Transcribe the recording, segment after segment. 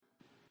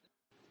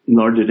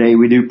Lord, today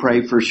we do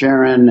pray for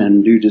Sharon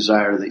and do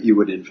desire that you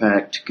would in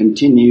fact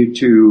continue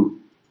to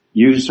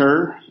use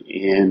her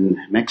in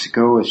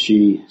Mexico as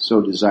she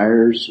so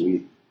desires.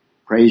 We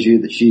praise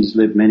you that she's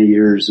lived many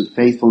years of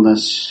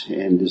faithfulness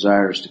and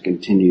desires to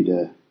continue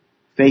to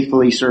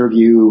faithfully serve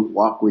you,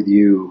 walk with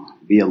you,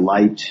 be a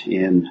light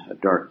in a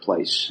dark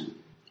place.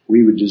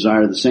 We would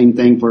desire the same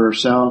thing for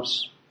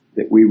ourselves,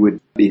 that we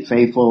would be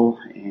faithful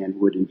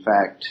and would in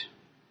fact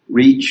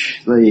reach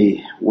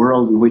the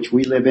world in which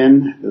we live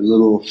in, the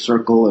little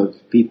circle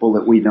of people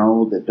that we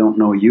know that don't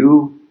know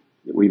you,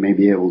 that we may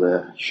be able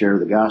to share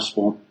the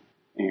gospel,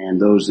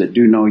 and those that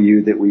do know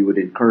you, that we would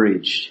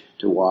encourage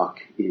to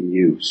walk in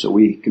you. So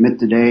we commit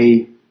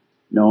today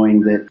knowing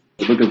that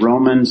the book of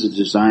Romans is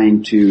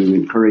designed to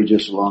encourage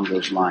us along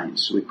those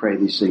lines. So we pray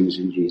these things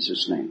in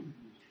Jesus' name.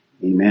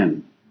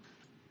 Amen.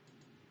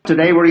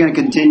 Today we're going to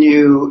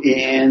continue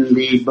in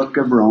the book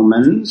of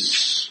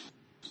Romans,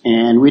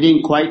 and we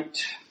didn't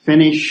quite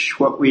finish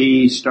what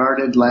we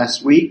started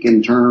last week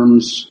in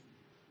terms,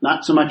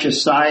 not so much a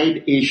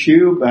side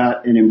issue,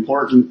 but an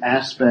important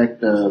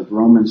aspect of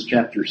Romans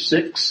chapter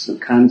 6, the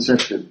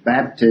concept of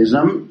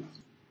baptism.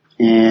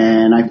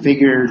 And I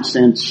figured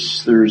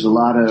since there's a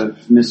lot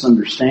of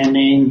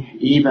misunderstanding,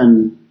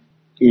 even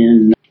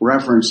in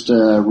reference to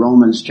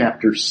Romans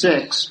chapter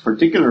 6,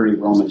 particularly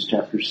Romans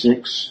chapter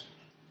 6,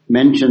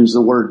 mentions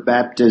the word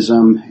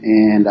baptism,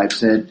 and I've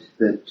said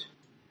that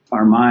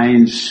our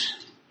minds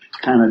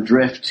kind of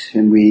drift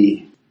and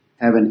we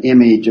have an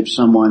image of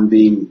someone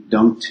being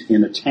dunked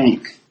in a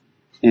tank.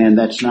 And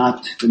that's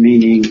not the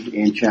meaning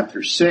in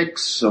chapter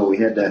 6, so we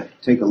had to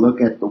take a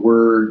look at the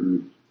word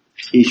and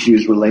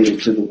issues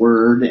related to the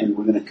word, and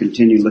we're going to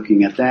continue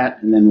looking at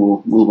that, and then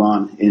we'll move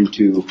on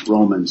into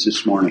Romans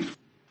this morning.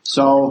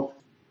 So,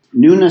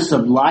 newness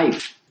of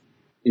life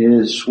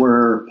is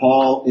where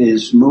Paul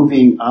is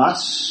moving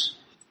us,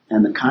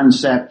 and the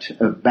concept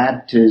of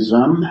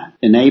baptism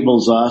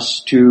enables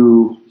us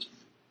to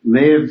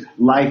live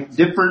life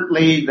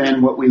differently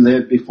than what we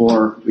lived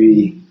before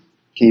we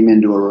came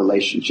into a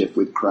relationship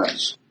with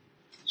Christ.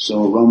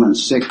 So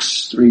Romans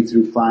 6, 3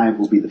 through 5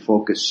 will be the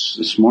focus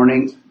this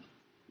morning,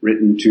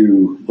 written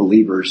to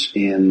believers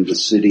in the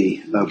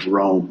city of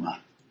Rome.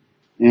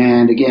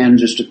 And again,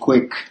 just a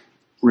quick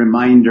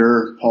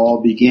reminder,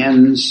 Paul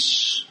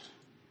begins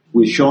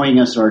with showing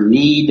us our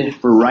need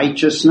for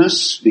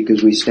righteousness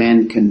because we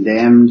stand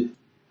condemned,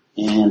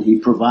 and he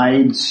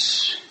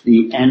provides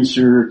the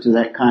answer to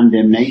that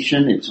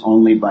condemnation. It's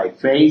only by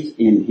faith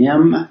in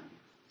him.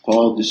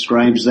 Paul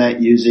describes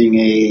that using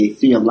a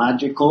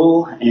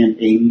theological and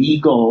a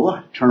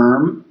legal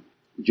term,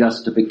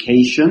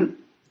 justification.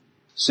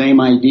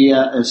 Same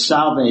idea as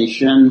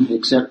salvation,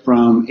 except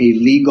from a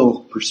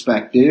legal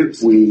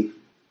perspective. We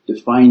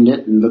defined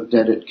it and looked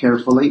at it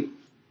carefully.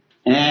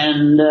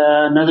 And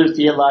another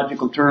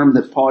theological term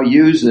that Paul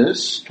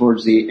uses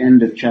towards the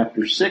end of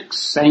chapter 6,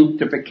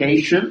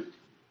 sanctification.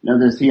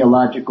 Another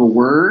theological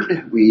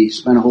word. We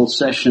spent a whole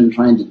session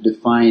trying to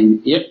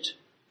define it,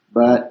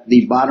 but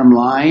the bottom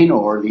line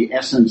or the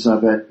essence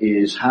of it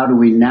is how do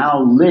we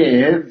now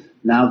live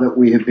now that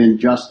we have been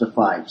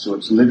justified? So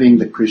it's living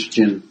the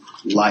Christian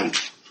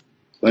life.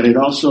 But it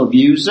also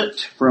views it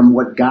from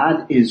what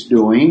God is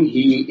doing.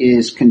 He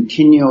is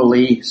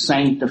continually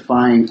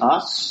sanctifying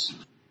us.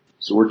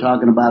 So we're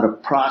talking about a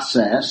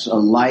process, a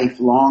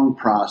lifelong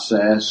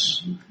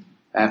process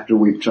after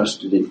we've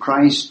trusted in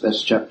Christ.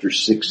 That's chapter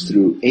 6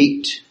 through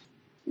 8.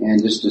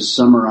 And just to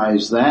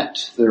summarize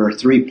that, there are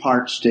 3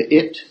 parts to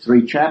it,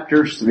 3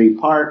 chapters, 3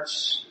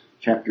 parts.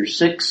 Chapter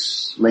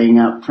 6, laying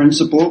out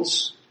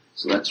principles.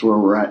 So that's where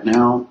we're at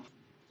now.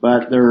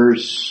 But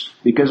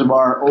because of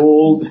our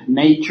old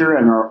nature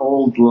and our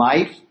old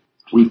life,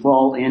 we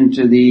fall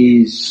into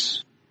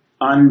these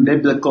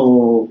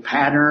unbiblical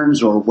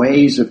patterns or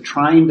ways of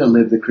trying to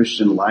live the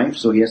Christian life.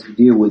 So he has to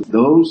deal with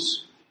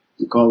those.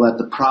 We call that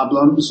the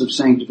problems of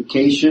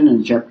sanctification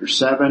in chapter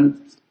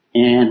 7.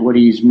 And what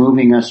he's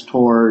moving us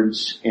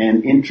towards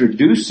and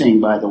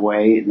introducing, by the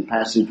way, in the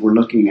passage we're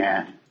looking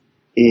at,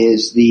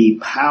 is the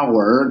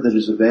power that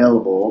is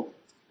available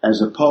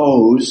as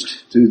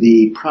opposed to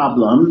the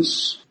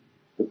problems,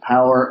 the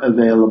power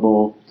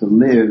available to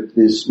live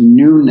this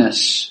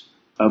newness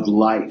of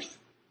life.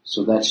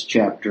 So that's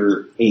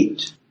chapter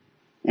 8.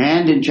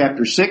 And in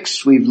chapter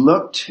 6, we've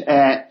looked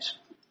at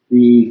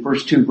the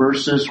first 2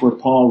 verses where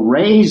Paul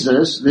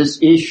raises this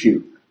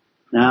issue.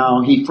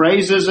 Now, he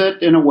phrases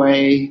it in a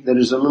way that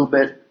is a little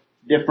bit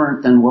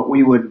different than what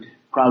we would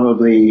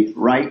probably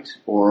write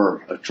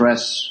or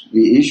address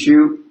the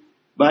issue.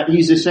 But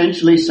he's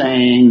essentially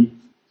saying,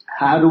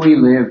 how do we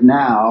live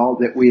now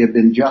that we have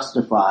been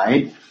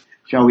justified?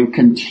 Shall we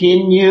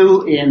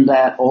continue in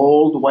that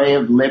old way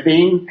of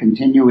living,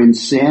 continue in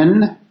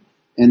sin?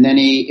 And then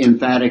he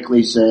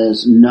emphatically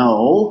says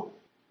no.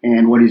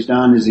 And what he's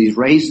done is he's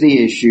raised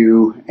the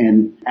issue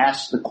and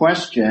asked the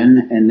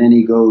question, and then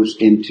he goes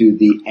into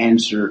the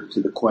answer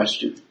to the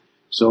question.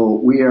 So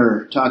we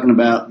are talking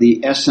about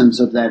the essence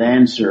of that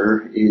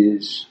answer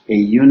is a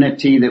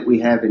unity that we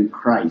have in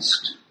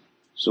Christ.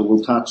 So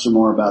we'll talk some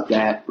more about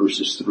that,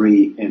 verses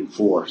 3 and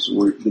 4. So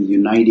we're the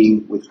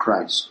uniting with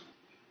Christ.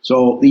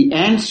 So the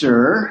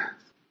answer,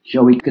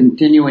 shall we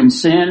continue in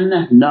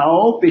sin?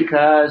 No,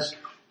 because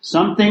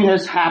something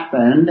has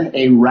happened.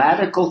 A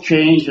radical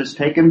change has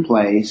taken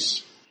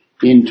place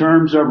in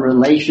terms of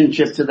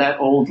relationship to that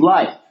old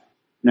life.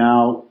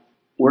 Now,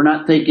 we're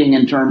not thinking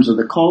in terms of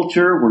the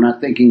culture. We're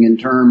not thinking in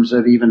terms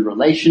of even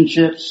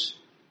relationships.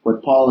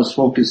 What Paul is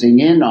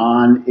focusing in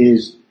on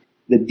is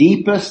the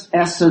deepest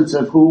essence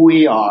of who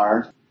we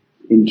are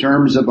in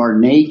terms of our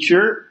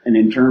nature and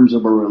in terms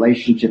of our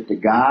relationship to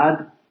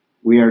God.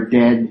 We are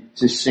dead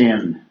to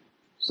sin.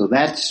 So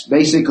that's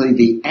basically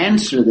the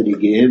answer that he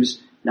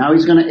gives. Now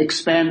he's going to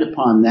expand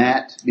upon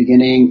that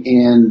beginning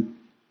in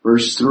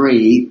verse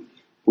 3.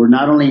 We're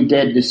not only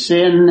dead to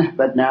sin,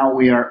 but now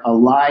we are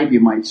alive, you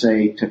might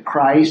say, to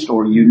Christ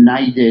or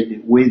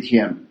united with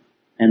him.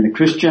 And the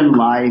Christian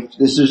life,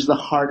 this is the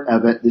heart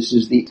of it, this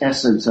is the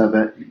essence of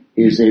it,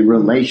 is a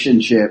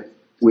relationship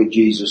with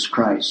Jesus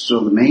Christ.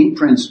 So the main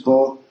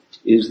principle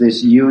is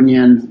this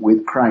union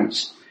with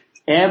Christ.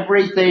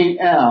 Everything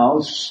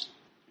else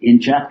in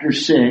chapter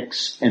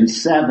 6 and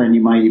 7,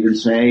 you might even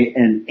say,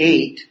 and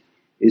 8,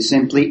 is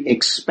simply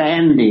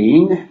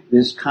expanding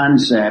this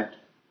concept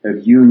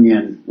of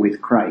union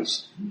with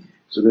Christ.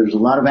 So there's a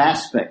lot of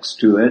aspects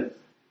to it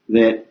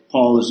that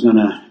Paul is going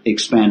to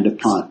expand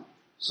upon.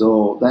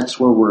 So that's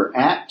where we're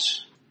at.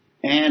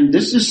 And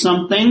this is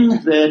something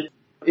that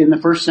in the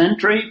first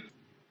century,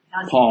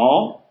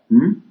 Paul,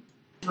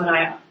 But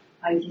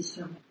I just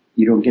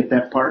you don't get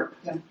that part?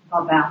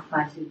 about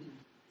baptism.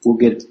 We'll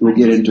get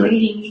into it.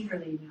 Reading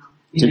eagerly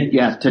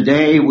now.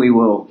 Today we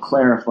will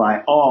clarify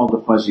all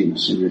the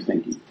fuzziness in your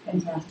thinking.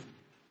 Fantastic.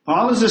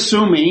 Paul is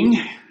assuming,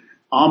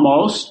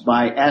 almost,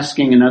 by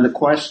asking another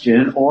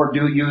question, or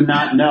do you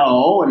not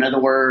know? In other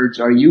words,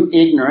 are you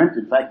ignorant?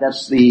 In fact,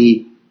 that's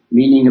the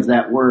meaning of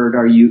that word.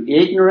 Are you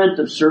ignorant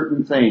of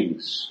certain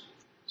things?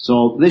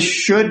 So this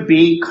should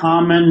be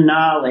common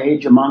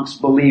knowledge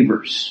amongst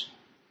believers.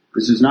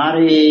 This is not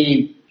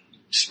a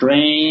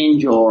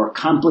strange or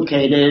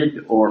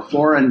complicated or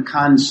foreign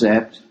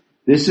concept.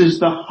 This is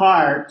the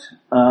heart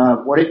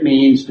of what it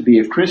means to be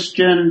a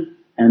Christian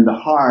and the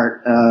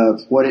heart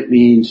of what it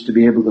means to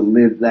be able to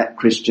live that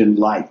Christian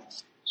life.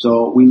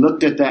 So we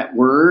looked at that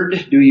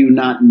word, do you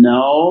not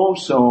know?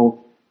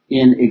 So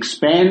in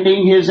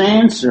expanding his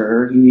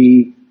answer,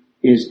 he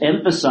is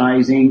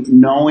emphasizing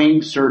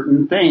knowing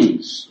certain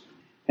things.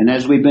 And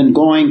as we've been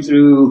going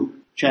through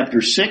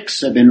chapter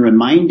 6, I've been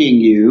reminding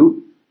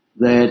you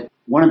that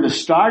one of the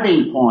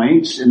starting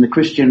points in the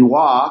Christian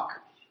walk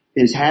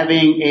is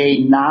having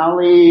a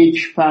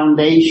knowledge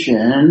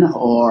foundation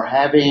or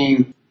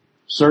having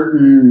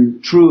certain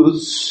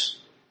truths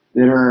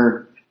that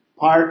are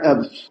part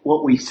of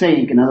what we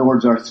think. In other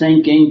words, our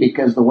thinking,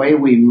 because the way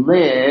we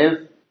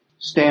live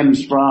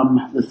stems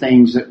from the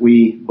things that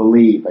we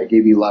believe. I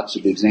gave you lots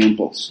of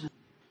examples.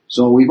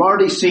 So we've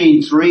already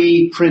seen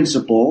 3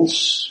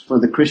 principles for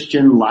the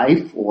Christian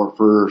life or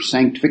for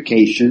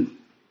sanctification.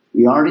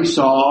 We already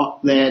saw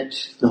that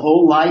the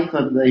whole life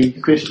of the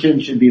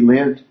Christian should be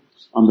lived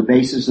on the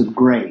basis of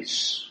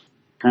grace.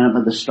 Kind of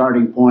at the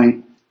starting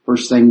point,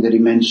 first thing that he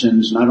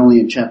mentions, not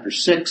only in chapter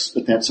 6,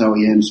 but that's how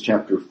he ends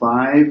chapter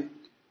 5.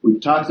 We've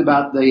talked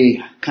about the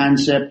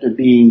concept of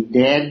being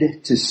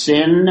dead to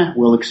sin.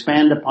 We'll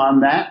expand upon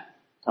that,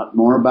 talk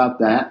more about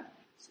that.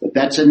 But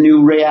that's a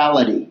new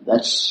reality.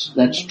 That's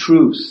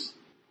truth.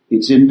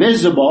 It's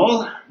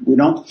invisible. We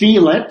don't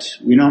feel it.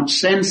 We don't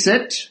sense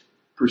it,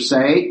 per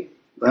se.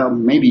 Well,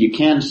 maybe you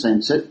can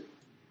sense it.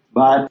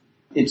 But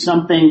it's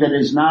something that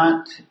is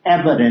not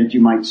evident, you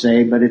might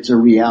say, but it's a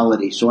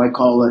reality. So I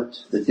call it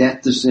the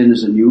death to sin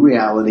is a new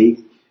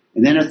reality.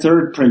 And then a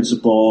third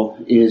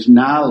principle is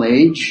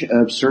knowledge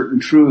of certain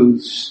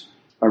truths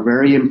are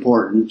very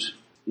important.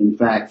 In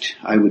fact,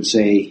 I would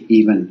say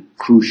even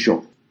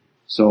crucial.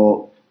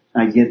 So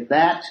I get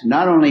that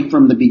not only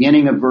from the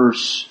beginning of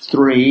verse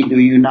 3, do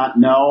you not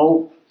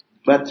know,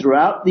 but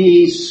throughout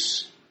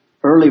these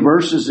early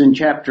verses in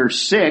chapter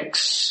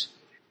 6,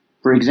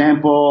 for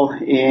example,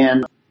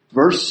 in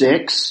verse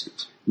 6,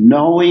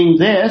 knowing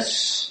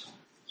this,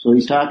 so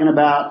he's talking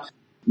about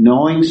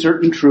knowing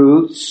certain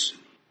truths,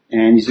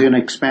 and he's going to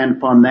expand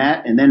upon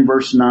that. And then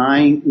verse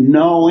 9,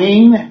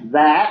 knowing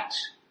that,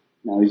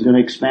 now he's going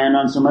to expand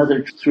on some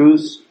other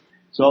truths.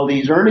 So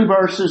these early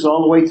verses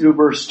all the way through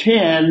verse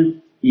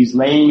 10, he's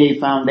laying a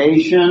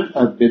foundation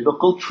of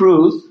biblical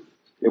truth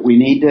that we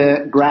need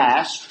to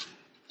grasp.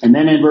 And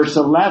then in verse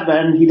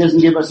 11, he doesn't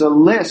give us a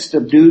list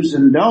of do's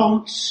and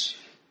don'ts,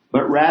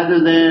 but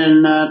rather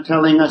than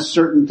telling us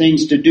certain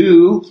things to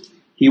do,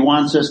 he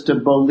wants us to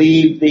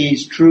believe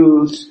these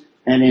truths,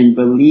 and in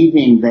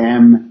believing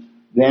them,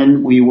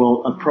 then we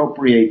will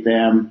appropriate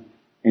them.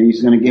 And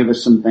he's going to give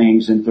us some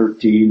things in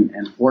 13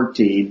 and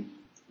 14.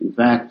 In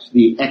fact,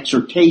 the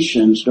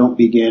exhortations don't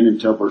begin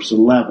until verse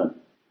 11.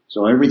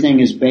 So everything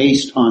is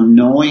based on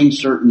knowing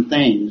certain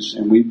things,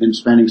 and we've been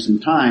spending some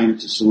time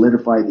to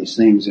solidify these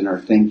things in our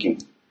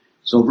thinking.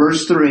 So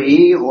verse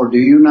 3, or do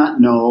you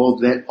not know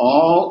that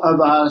all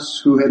of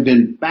us who have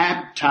been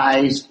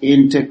baptized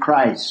into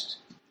Christ,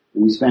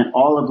 and we spent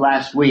all of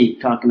last week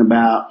talking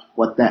about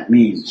what that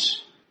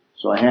means.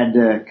 So I had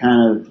to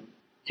kind of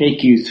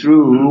take you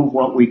through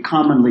what we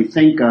commonly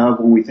think of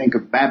when we think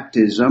of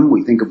baptism.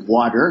 We think of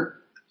water,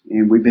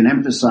 and we've been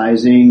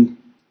emphasizing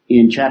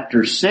in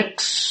chapter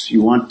 6,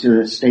 you want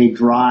to stay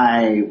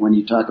dry when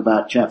you talk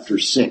about chapter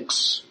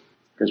 6,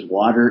 because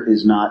water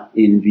is not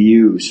in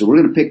view. So we're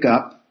going to pick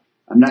up.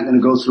 I'm not going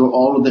to go through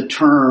all of the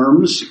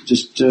terms,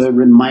 just to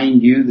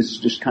remind you, this is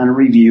just kind of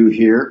review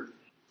here.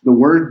 The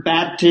word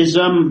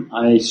baptism,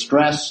 I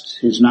stressed,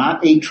 is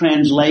not a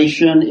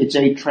translation, it's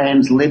a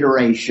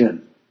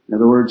transliteration. In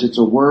other words, it's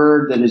a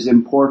word that is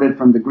imported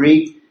from the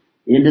Greek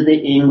into the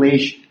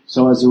English,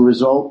 so as a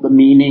result, the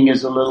meaning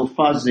is a little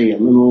fuzzy, a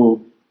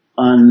little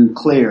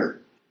unclear.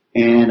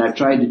 And I've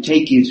tried to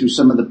take you through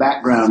some of the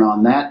background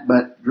on that,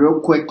 but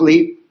real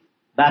quickly,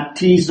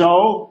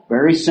 baptizo,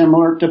 very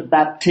similar to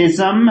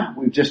baptism.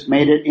 We've just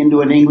made it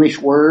into an English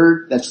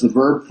word. That's the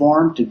verb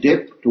form, to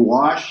dip, to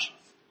wash,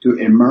 to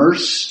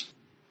immerse.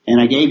 And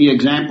I gave you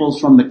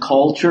examples from the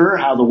culture,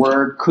 how the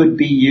word could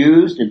be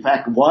used, in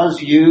fact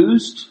was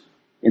used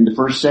in the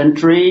first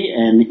century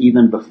and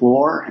even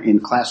before in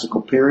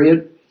classical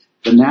period.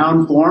 The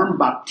noun form,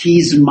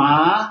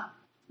 baptisma,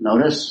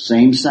 notice,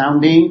 same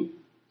sounding,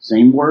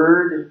 same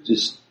word,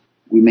 just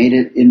we made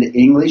it into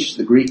English,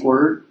 the Greek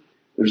word.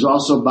 There's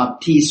also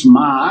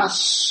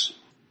baptismas,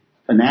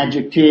 an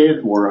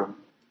adjective or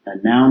a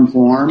noun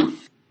form,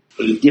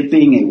 a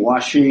dipping, a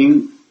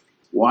washing,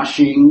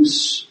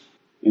 washings,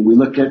 and we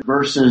looked at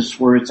verses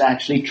where it's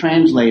actually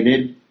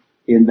translated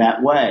in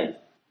that way.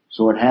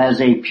 So it has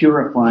a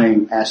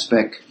purifying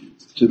aspect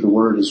to the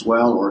word as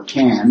well, or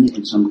can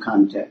in some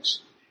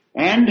context.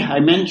 And I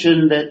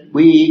mentioned that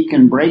we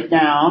can break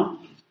down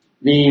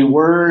the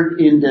word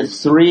into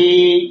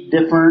 3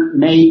 different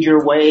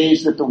major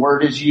ways that the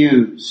word is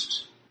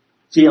used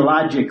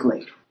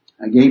theologically.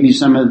 I gave you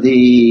some of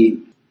the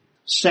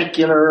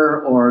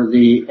secular or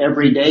the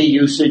everyday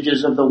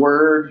usages of the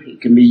word.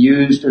 It can be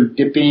used of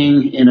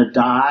dipping in a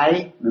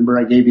dye. Remember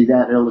I gave you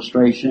that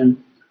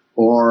illustration.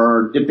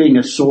 Or dipping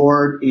a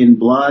sword in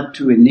blood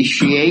to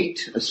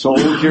initiate a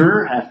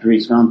soldier after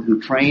he's gone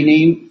through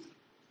training.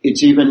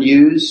 It's even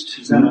used.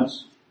 Is that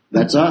us?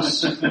 That's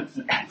us.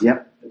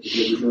 Yep.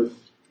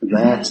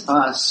 That's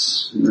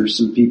us. There's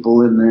some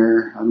people in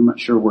there. I'm not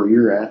sure where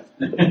you're at.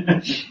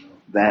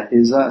 That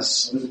is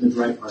us. What is the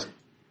right part?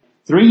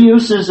 3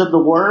 uses of the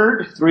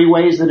word, 3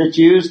 ways that it's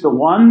used. The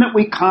one that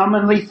we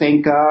commonly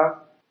think of,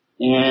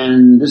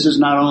 and this is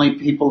not only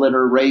people that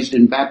are raised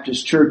in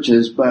Baptist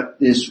churches, but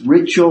this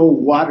ritual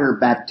water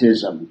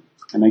baptism.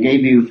 And I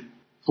gave you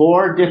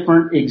 4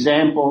 different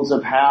examples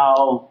of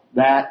how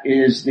that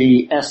is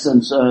the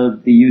essence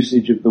of the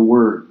usage of the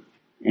word.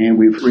 And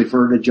we've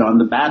referred to John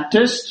the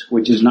Baptist,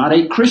 which is not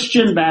a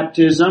Christian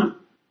baptism.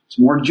 It's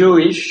more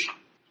Jewish.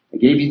 I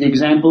gave you the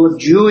example of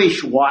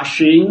Jewish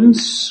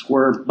washings,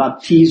 where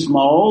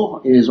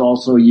baptismo is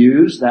also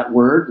used, that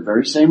word, the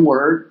very same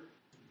word.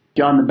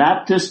 John the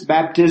Baptist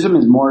baptism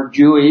is more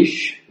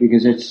Jewish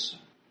because it's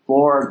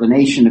for the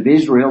nation of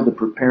Israel to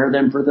prepare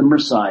them for the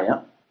Messiah.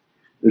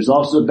 There's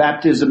also the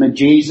baptism of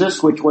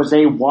Jesus, which was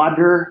a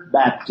water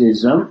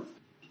baptism.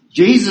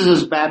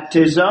 Jesus'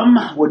 baptism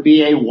would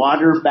be a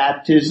water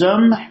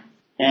baptism,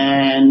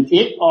 and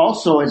it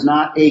also is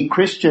not a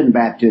Christian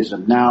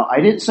baptism. Now,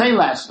 I didn't say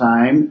last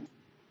time,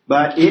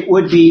 but it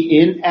would be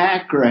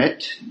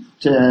inaccurate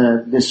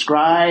to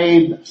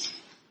describe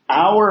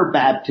our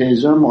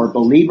baptism or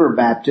believer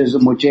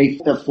baptism, which is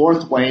the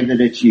 4th way that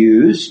it's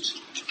used,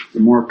 the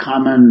more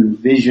common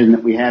vision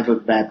that we have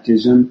of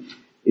baptism.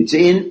 It's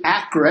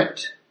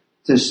inaccurate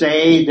to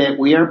say that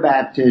we are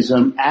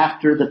baptism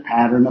after the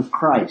pattern of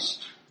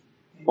Christ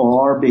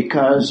or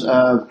because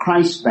of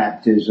Christ's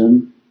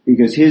baptism,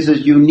 because his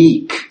is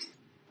unique.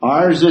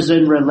 Ours is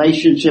in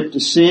relationship to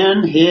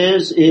sin.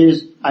 His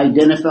is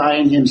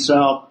identifying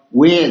himself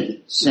with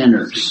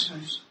sinners.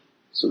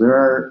 So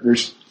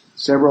there's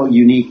several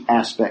unique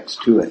aspects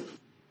to it.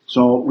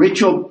 So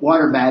ritual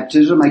water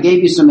baptism, I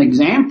gave you some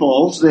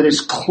examples that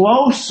is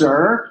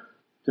closer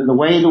to the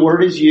way the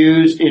word is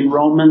used in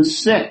Romans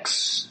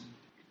 6.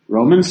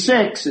 Romans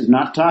 6 is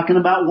not talking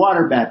about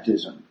water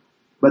baptism.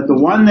 But the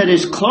one that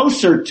is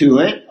closer to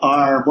it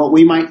are what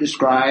we might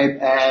describe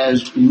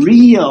as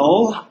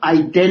real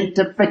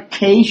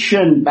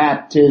identification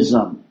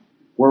baptism,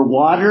 where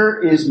water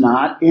is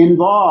not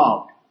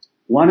involved.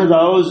 One of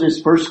those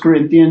is 1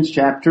 Corinthians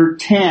chapter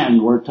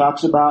 10, where it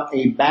talks about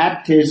a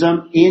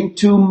baptism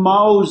into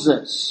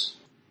Moses.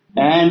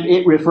 And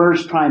it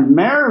refers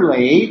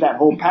primarily, that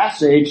whole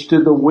passage,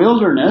 to the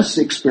wilderness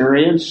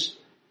experience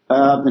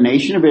of the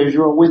nation of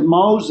Israel with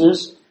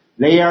Moses.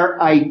 They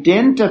are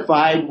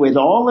identified with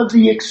all of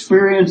the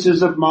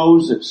experiences of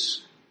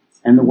Moses.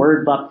 And the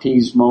word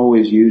baptismo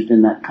is used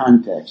in that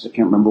context. I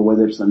can't remember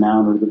whether it's the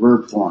noun or the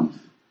verb form.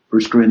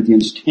 1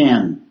 Corinthians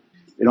 10.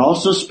 It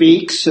also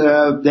speaks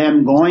of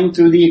them going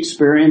through the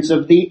experience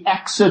of the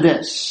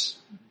Exodus.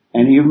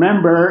 And you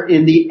remember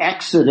in the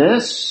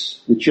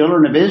Exodus, the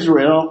children of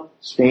Israel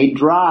stayed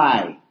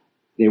dry.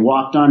 They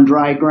walked on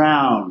dry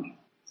ground.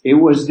 It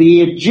was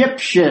the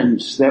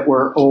Egyptians that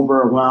were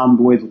overwhelmed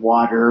with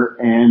water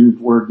and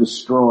were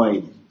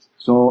destroyed.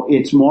 So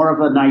it's more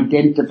of an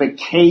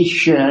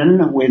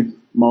identification with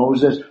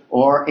Moses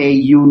or a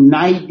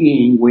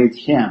uniting with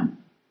him.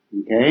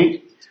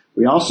 Okay?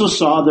 We also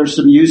saw there's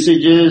some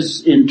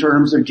usages in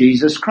terms of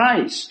Jesus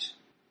Christ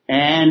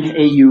and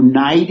a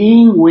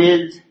uniting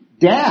with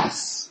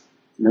death.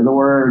 In other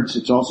words,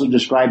 it's also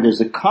described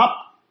as a cup,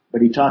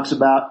 but he talks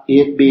about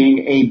it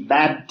being a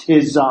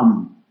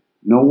baptism.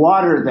 No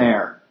water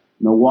there.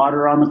 No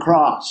water on the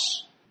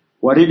cross.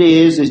 What it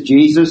is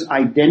Jesus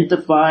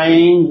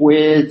identifying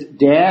with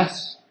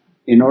death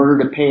in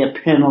order to pay a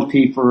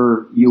penalty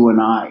for you and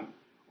I.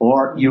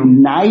 Or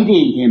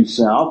uniting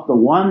himself, the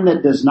one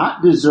that does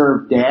not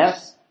deserve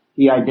death,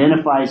 he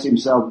identifies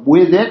himself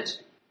with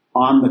it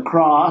on the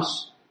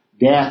cross,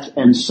 death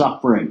and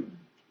suffering.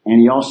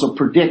 And he also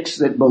predicts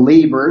that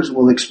believers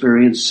will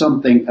experience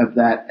something of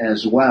that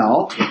as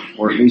well,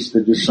 or at least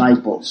the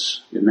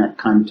disciples in that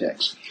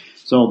context.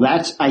 So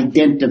that's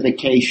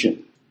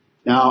identification.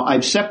 Now,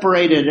 I've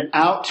separated it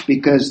out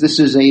because this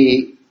is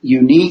a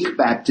unique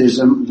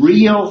baptism,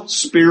 real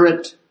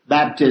spirit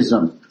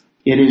baptism.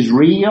 It is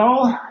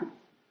real,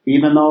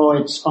 even though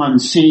it's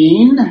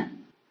unseen.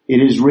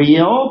 It is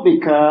real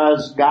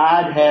because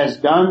God has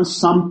done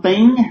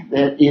something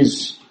that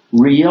is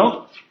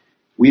real.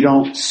 We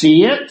don't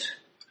see it.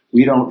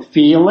 We don't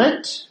feel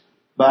it.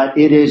 But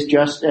it is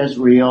just as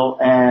real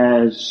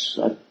as,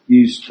 I've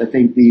used, I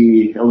think,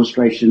 the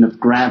illustration of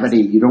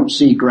gravity. You don't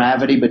see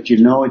gravity, but you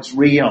know it's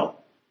real.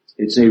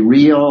 It's a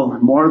real,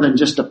 more than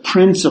just a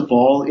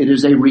principle, it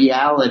is a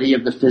reality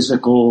of the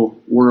physical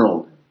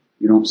world.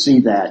 You don't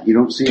see that. You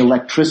don't see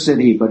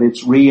electricity, but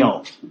it's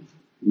real.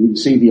 You can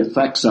see the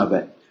effects of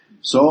it.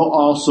 So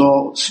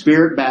also,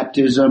 spirit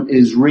baptism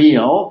is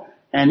real,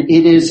 and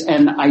it is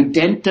an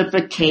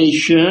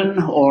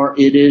identification or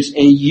it is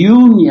a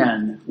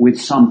union with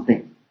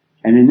something.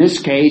 And in this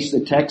case,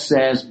 the text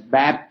says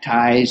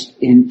baptized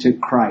into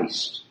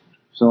Christ.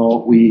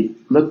 So we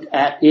looked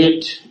at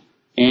it,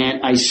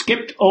 and I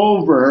skipped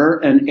over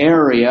an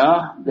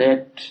area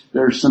that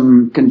there's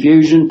some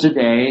confusion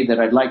today that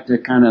I'd like to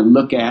kind of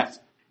look at.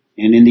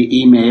 And in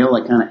the email,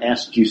 I kind of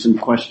asked you some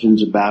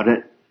questions about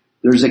it.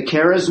 There's a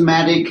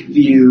charismatic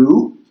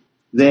view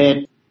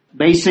that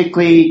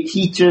basically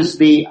teaches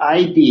the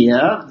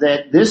idea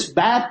that this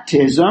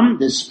baptism,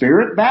 this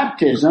spirit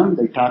baptism,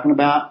 they're talking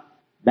about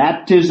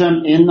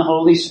baptism in the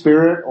Holy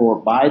Spirit or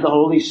by the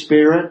Holy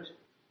Spirit,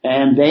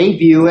 and they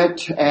view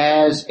it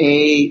as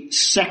a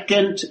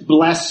second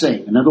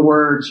blessing. In other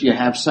words, you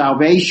have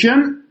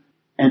salvation,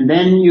 and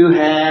then you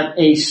have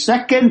a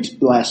second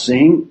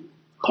blessing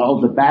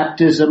called the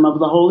baptism of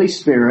the Holy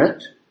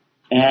Spirit.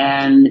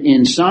 And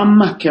in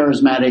some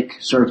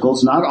charismatic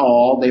circles, not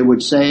all, they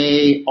would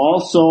say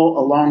also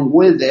along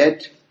with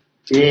it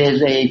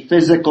is a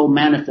physical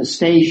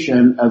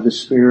manifestation of the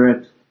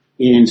Spirit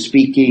in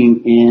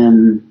speaking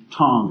in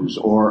tongues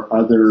or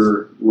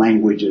other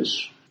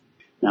languages.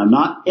 Now,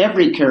 not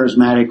every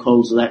charismatic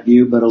holds that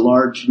view, but a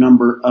large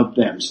number of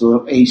them.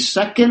 So a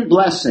second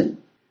blessing.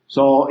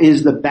 So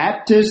is the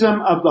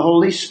baptism of the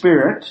Holy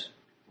Spirit,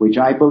 which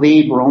I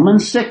believe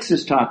Romans 6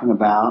 is talking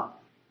about,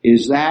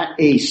 is that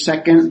a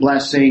second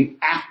blessing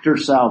after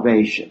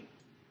salvation?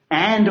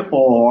 And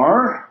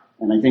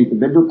I think the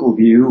biblical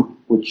view,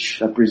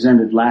 which I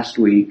presented last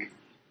week,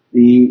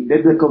 the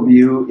biblical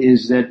view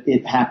is that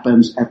it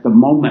happens at the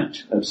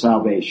moment of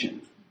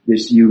salvation.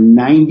 This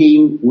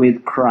uniting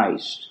with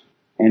Christ.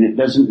 And it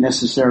doesn't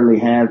necessarily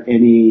have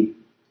any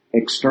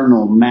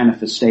external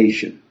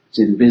manifestation. It's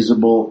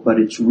invisible, but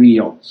it's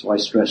real. So I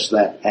stress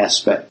that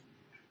aspect.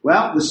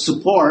 Well, the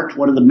support,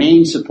 one of the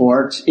main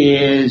supports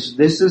is,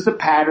 this is the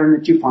pattern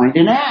that you find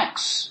in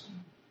Acts.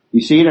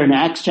 You see it in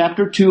Acts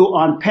chapter 2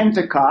 on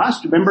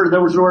Pentecost. Remember,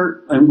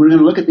 and we're going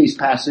to look at these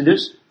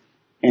passages.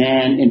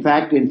 And in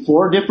fact, in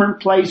 4 different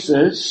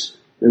places,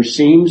 there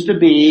seems to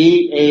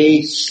be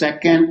a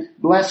second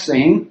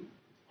blessing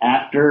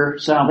after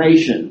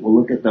salvation. We'll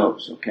look at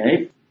those,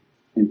 okay?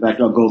 In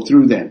fact, I'll go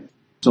through them.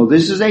 So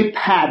this is a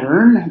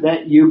pattern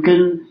that you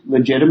can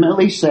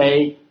legitimately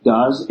say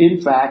does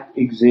in fact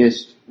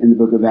exist in the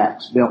book of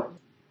Acts. Bill?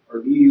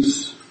 Are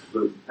these,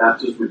 the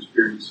baptism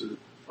experiences,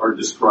 are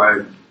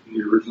described in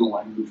the original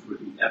language with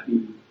the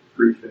epi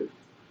prefix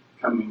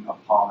coming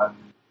upon?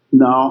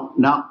 No,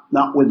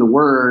 not with the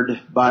word,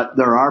 but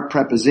there are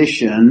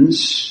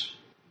prepositions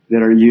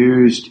that are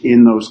used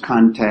in those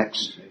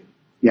contexts. Okay.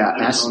 Yeah,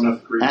 ask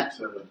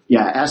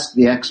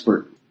the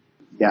expert.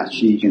 Yeah,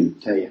 she can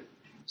tell you.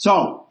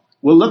 So,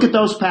 we'll look at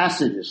those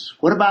passages.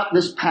 What about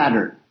this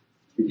pattern?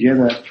 Did you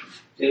have a...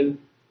 Tim?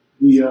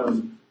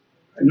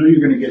 I know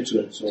you're going to get to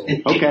it, so...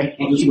 Okay.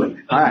 I'll just wait.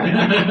 All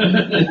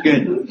right.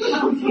 Good.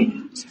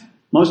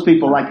 Most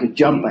people like to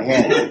jump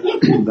ahead,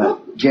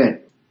 but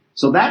good.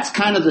 So that's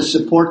kind of the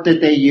support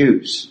that they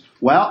use.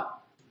 Well,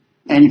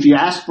 and if you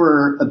ask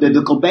for a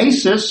biblical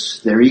basis,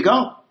 there you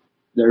go.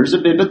 There's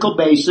a biblical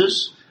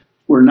basis.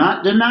 We're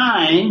not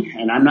denying,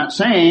 and I'm not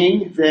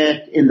saying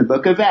that in the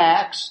book of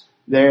Acts,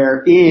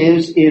 there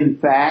is in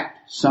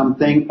fact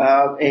something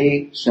of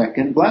a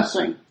second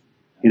blessing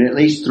in at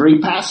least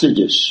 3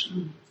 passages.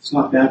 It's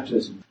not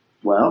baptism.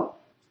 Well,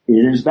 it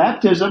is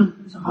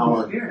baptism. It's the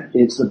Holy Spirit.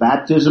 It's the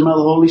baptism of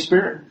the Holy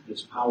Spirit.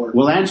 It's power.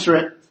 We'll answer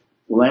it.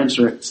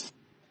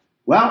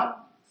 Well,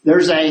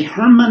 there's a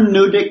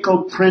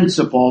hermeneutical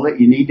principle that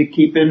you need to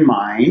keep in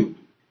mind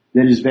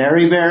that is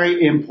very,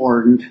 very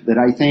important that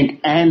I think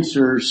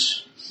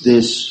answers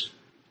this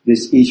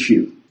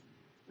issue.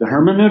 The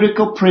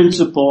hermeneutical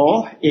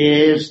principle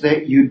is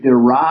that you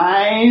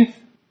derive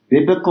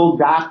biblical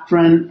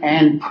doctrine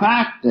and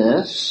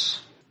practice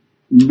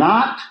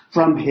not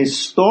from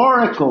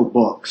historical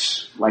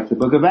books like the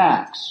book of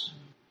Acts.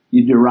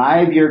 You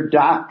derive your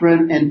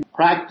doctrine and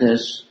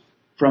practice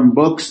from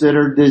books that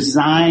are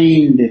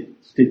designed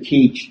to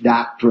teach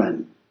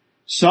doctrine.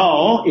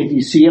 So, if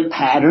you see a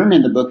pattern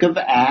in the book of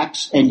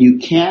Acts and you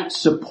can't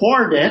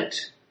support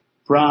it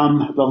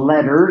from the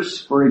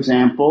letters, for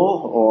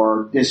example,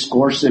 or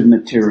discursive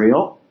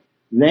material,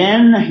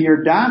 then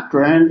your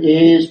doctrine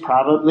is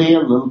probably a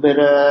little bit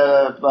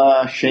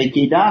of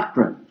shaky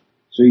doctrine.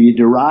 So you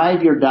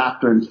derive your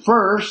doctrine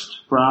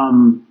first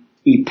from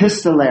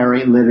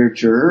epistolary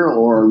literature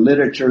or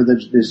literature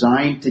that's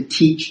designed to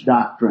teach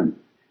doctrine.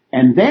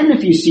 And then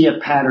if you see a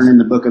pattern in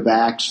the book of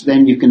Acts,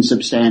 then you can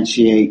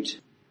substantiate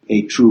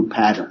a true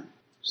pattern.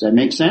 Does that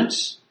make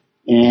sense?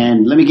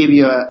 And let me give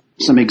you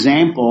some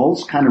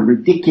examples, kind of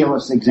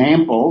ridiculous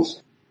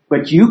examples,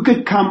 but you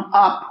could come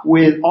up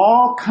with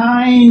all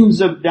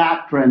kinds of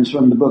doctrines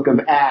from the book of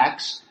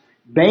Acts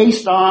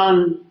based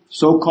on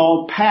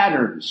so-called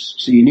patterns.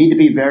 So you need to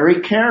be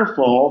very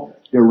careful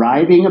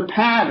deriving a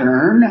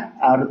pattern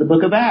out of the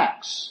book of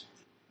Acts.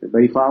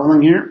 Everybody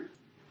following here?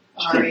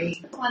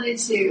 Sorry. I wanted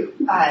to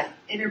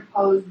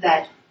interpose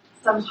that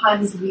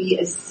sometimes we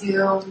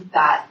assume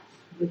that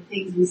the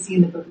things we see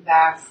in the book of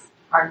Acts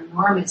are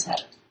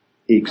normative.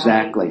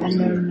 Exactly. Right? And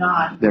they're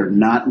not. They're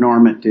not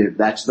normative.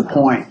 That's the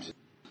point.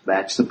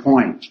 That's the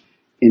point.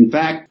 In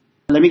fact,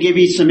 let me give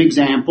you some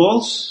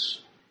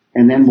examples,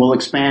 and then we'll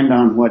expand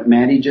on what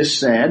Maddie just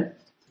said.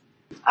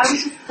 I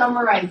was just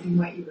summarizing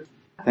what you were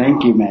saying.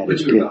 Thank you,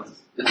 Maddie.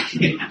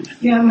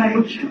 Yeah,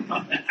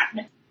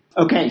 Mike.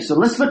 Okay, so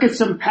let's look at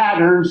some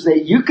patterns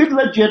that you could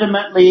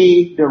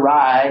legitimately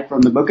derive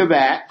from the book of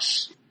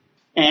Acts,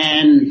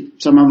 and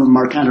some of them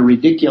are kind of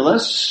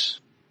ridiculous,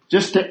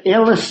 just to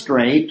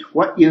illustrate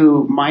what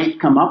you might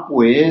come up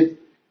with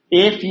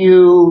if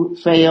you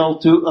fail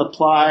to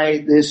apply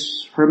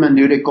this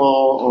hermeneutical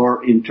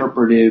or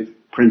interpretive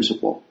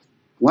principle.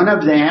 One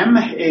of them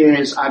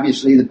is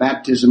obviously the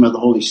baptism of the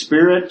Holy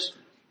Spirit,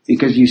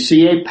 because you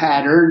see a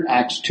pattern,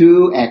 Acts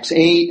 2, Acts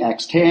 8,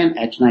 Acts 10,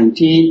 Acts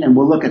 19, and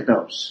we'll look at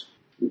those.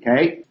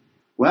 Okay?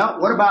 Well,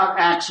 what about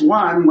Acts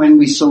 1 when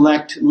we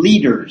select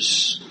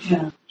leaders?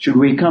 Yeah. Should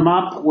we come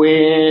up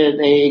with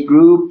a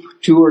group,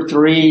 2 or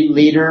 3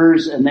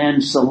 leaders, and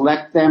then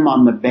select them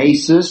on the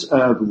basis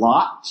of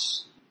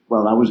lots?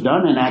 Well, that was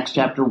done in Acts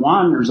chapter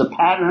 1. There's a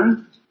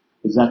pattern.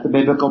 Is that the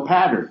biblical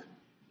pattern?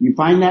 You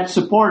find that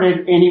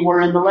supported anywhere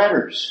in the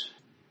letters?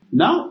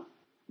 No.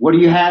 What do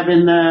you have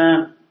in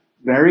the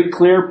very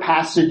clear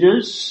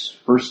passages?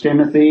 1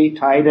 Timothy,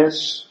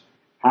 Titus.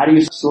 How do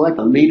you select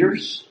the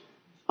leaders?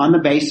 On the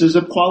basis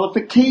of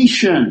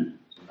qualification.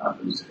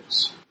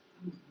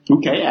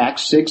 Okay,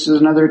 Acts 6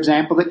 is another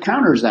example that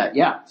counters that.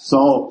 Yeah.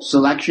 So,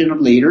 selection of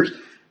leaders.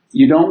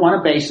 You don't want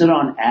to base it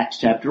on Acts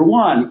chapter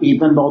 1,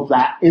 even though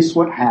that is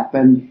what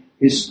happened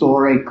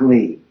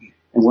historically.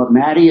 And what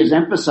Maddie is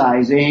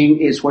emphasizing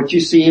is what you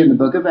see in the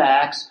book of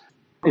Acts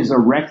is a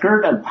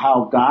record of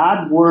how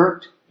God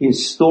worked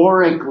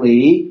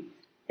historically,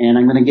 and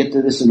I'm going to get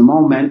to this in a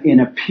moment, in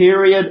a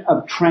period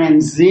of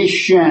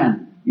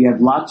transition. You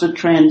have lots of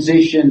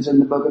transitions in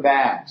the book of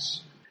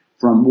Acts.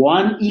 From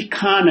one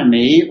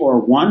economy or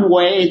one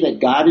way that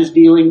God is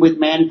dealing with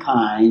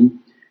mankind,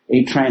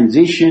 a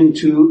transition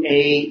to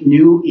a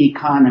new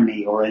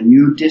economy or a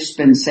new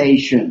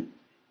dispensation.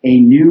 A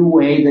new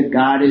way that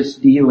God is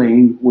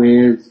dealing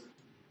with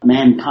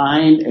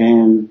mankind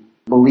and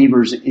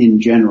believers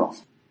in general.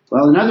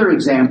 Well, another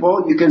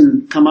example, you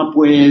can come up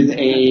with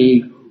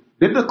a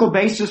biblical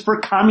basis for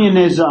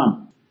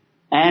communism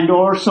and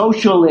or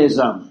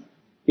socialism.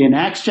 In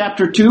Acts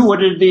chapter 2, what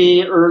did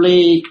the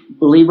early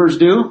believers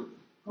do?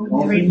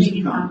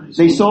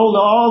 They sold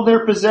all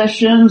their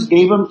possessions,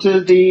 gave them to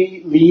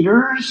the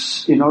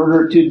leaders in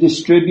order to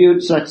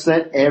distribute such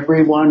that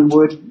everyone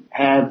would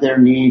have their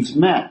needs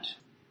met.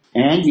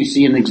 And you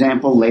see an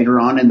example later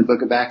on in the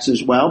book of Acts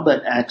as well,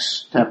 but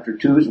Acts chapter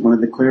 2 is one of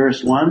the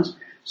clearest ones.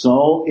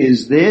 So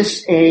is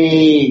this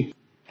a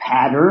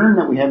pattern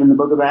that we have in the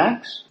book of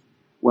Acts?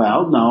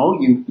 Well, no,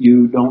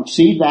 you don't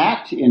see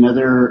that in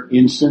other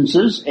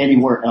instances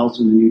anywhere else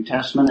in the New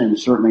Testament, and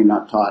it's certainly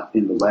not taught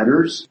in the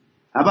letters.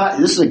 How about,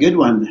 this is a good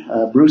one.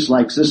 Bruce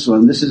likes this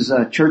one. This is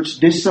church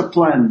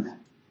discipline.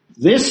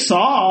 This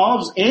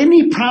solves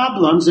any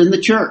problems in the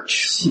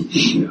church.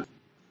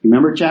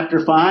 Remember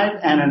chapter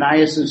 5,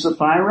 Ananias and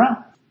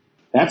Sapphira?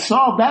 That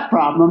solved that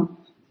problem.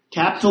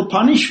 Capital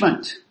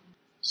punishment.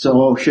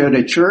 So should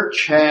a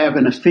church have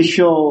an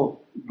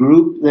official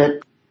group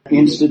that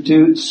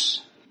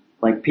institutes,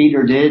 like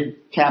Peter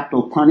did,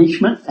 capital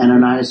punishment?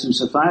 Ananias and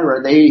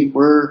Sapphira, they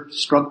were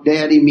struck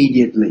dead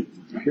immediately.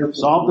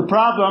 Solved the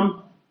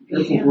problem.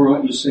 Careful for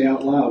what you say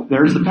out loud.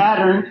 There's the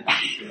pattern.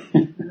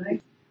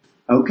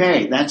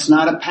 Okay, that's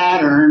not a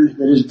pattern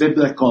that is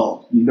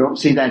biblical. You don't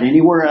see that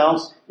anywhere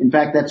else. In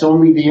fact, that's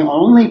only the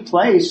only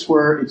place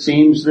where it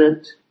seems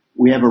that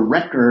we have a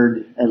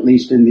record, at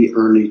least in the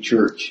early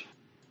church.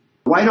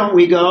 Why don't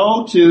we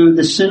go to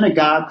the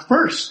synagogue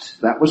first?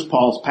 That was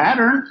Paul's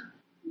pattern.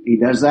 He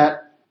does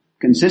that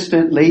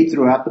consistently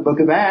throughout the book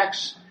of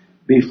Acts.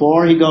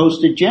 Before he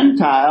goes to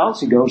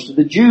Gentiles, he goes to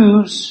the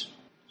Jews.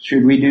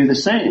 Should we do the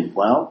same?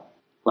 Well,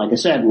 like I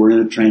said, we're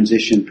in a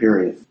transition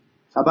period.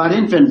 How about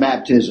infant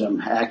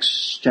baptism?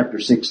 Acts chapter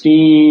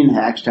 16,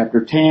 Acts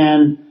chapter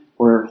 10,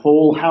 where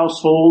whole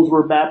households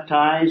were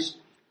baptized.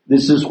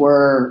 This is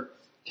where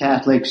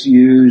Catholics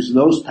use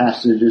those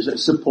passages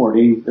as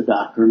supporting the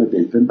doctrine of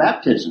infant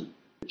baptism.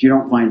 But you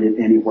don't find it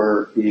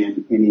anywhere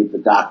in any of the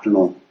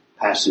doctrinal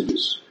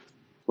passages.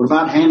 What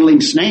about handling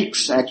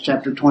snakes? Acts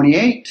chapter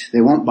 28.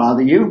 They won't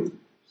bother you.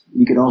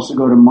 You could also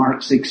go to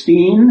Mark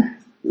 16.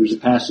 There's a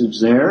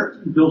passage there.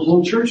 Build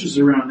whole churches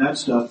around that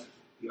stuff.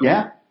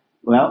 Yeah.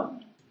 Well,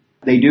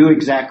 they do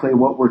exactly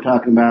what we're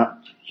talking about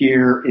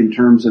here in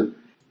terms of,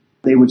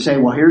 they would say,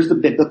 well, here's the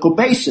biblical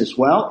basis.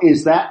 Well,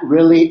 is that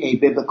really a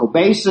biblical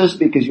basis?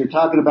 Because you're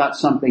talking about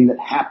something that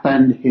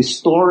happened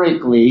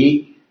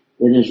historically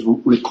that is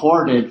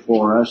recorded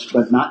for us,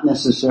 but not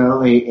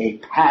necessarily a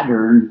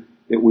pattern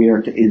that we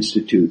are to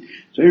institute.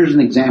 So here's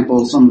an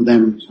example. Some of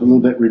them a little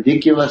bit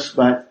ridiculous,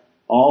 but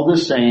all the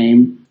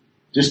same,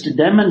 just to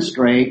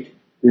demonstrate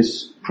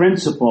this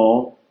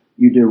principle,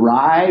 you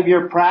derive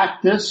your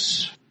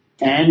practice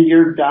and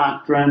your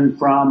doctrine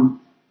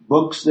from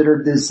books that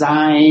are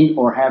designed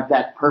or have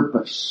that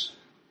purpose.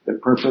 The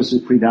purpose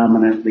is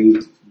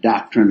predominantly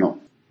doctrinal.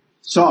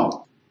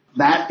 So,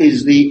 that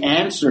is the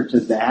answer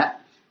to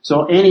that.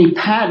 So any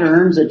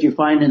patterns that you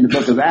find in the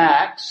book of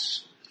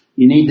Acts,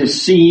 you need to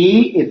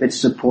see if it's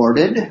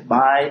supported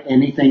by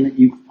anything that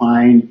you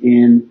find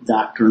in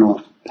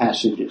doctrinal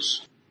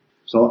passages.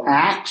 So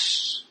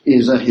Acts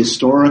is a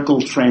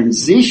historical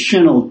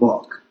transitional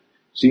book.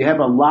 So you have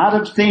a lot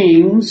of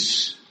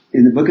things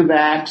in the book of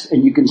Acts,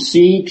 and you can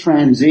see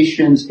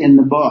transitions in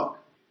the book.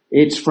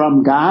 It's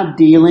from God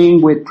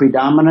dealing with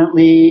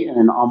predominantly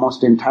and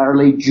almost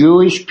entirely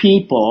Jewish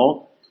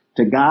people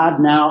to God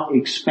now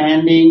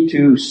expanding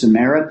to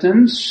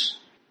Samaritans,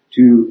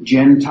 to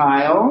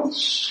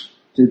Gentiles,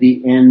 to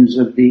the ends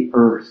of the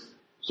earth.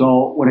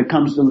 So when it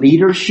comes to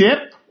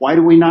leadership, why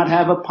do we not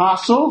have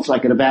apostles? I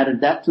could have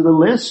added that to the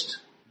list.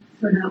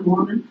 We're not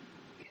Mormon.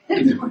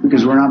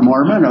 Because we're not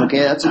Mormon? Okay,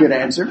 that's a good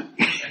answer.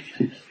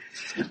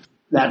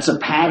 That's a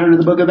pattern of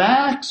the book of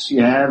Acts.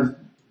 You have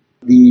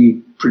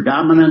the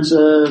predominance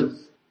of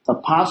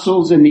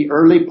apostles in the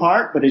early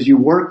part, but as you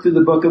work through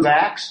the book of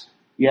Acts,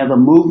 you have a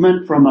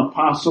movement from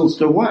apostles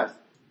to what?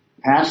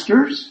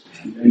 Pastors?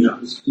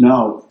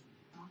 No.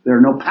 There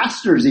are no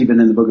pastors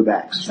even in the book of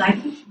Acts.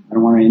 Disciples? I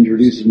don't want to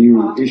introduce a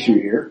new issue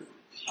here.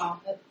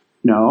 Prophet.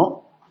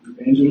 No.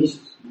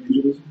 Evangelism?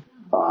 You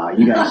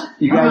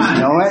guys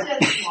know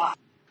it?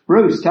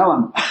 Bruce, tell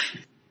them.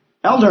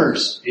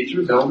 Elders.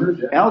 Teachers, elders,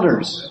 yeah.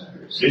 Elders.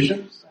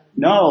 Bishops.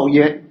 No,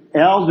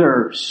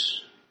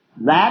 elders.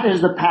 That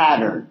is the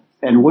pattern.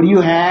 And what do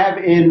you have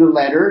in the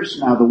letters?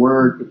 Now the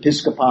word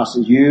episkopos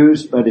is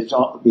used, but it's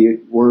all,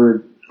 the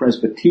word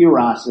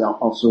presbyteros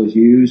also is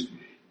used.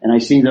 And I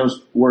see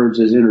those words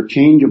as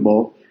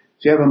interchangeable.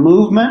 So you have a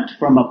movement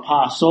from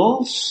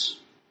apostles,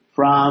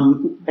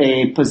 from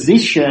a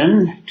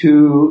position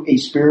to a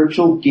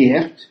spiritual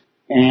gift,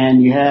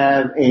 and you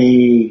have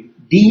a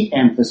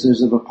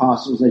de-emphasis of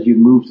apostles as you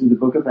move through the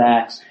book of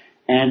Acts,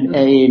 and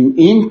an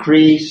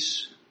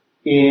increase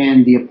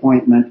in the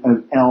appointment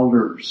of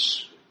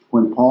elders.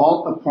 When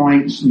Paul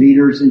appoints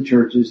leaders in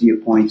churches, he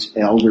appoints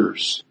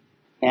elders.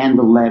 And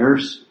the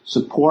letters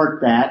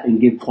support that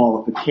and give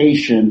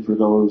qualification for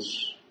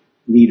those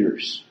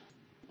leaders.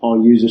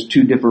 Paul uses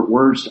two different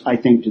words, I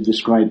think, to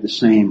describe the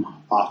same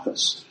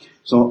office.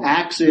 So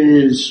Acts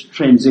is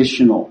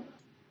transitional.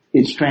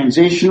 It's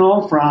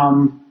transitional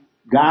from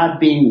God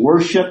being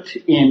worshipped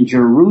in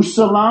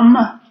Jerusalem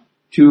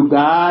to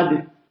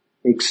God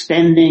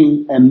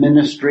extending a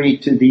ministry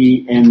to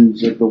the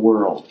ends of the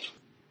world.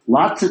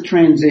 Lots of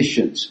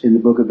transitions in the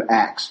book of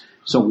Acts.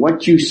 So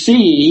what you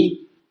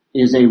see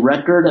is a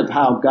record of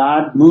how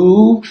God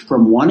moved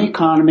from one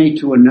economy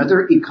to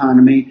another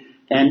economy,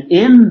 and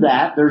in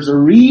that there's a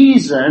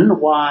reason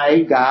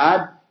why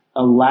God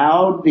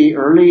allowed the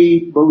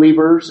early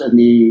believers and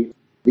the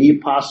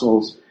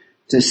apostles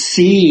to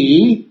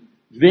see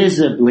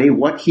visibly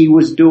what he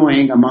was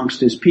doing amongst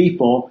his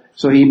people.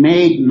 So he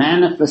made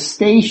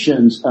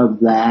manifestations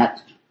of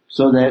that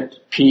so that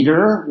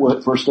Peter,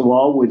 first of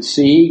all, would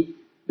see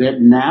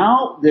that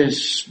now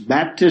this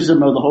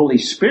baptism of the Holy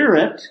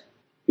Spirit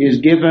is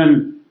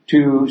given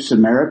to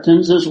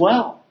Samaritans as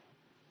well.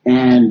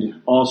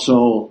 And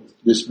also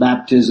this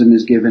baptism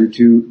is given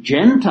to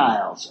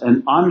Gentiles,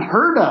 an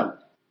unheard of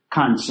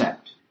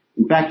concept.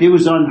 In fact, it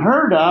was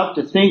unheard of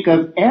to think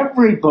of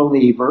every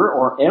believer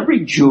or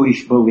every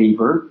Jewish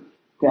believer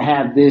to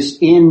have this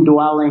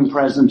indwelling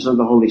presence of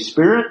the Holy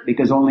Spirit,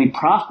 because only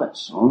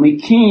prophets, only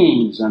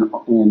kings,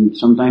 and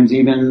sometimes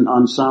even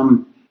on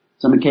some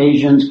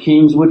occasions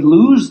kings would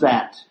lose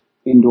that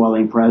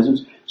indwelling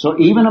presence. So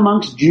even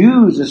amongst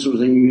Jews this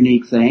was a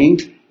unique thing.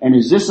 And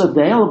is this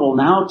available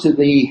now to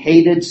the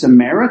hated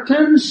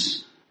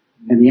Samaritans?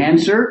 And the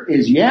answer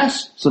is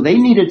yes. So they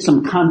needed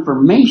some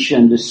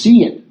confirmation to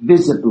see it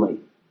visibly.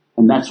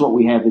 And that's what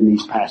we have in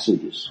these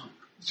passages.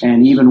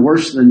 And even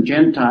worse than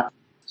Gentile,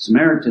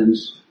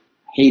 Samaritans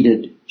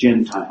hated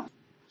Gentiles.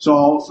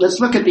 So let's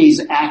look at these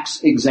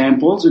Acts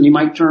examples, and you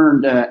might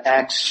turn to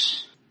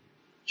Acts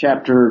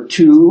chapter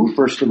 2,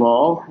 first of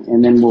all,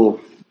 and then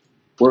we'll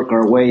work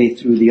our way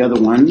through the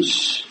other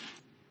ones.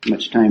 How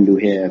much time do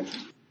we have?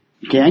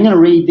 Okay, I'm going to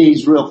read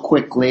these real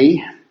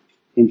quickly.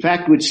 In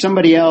fact, would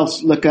somebody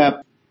else look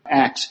up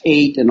Acts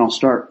 8, and I'll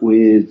start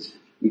with,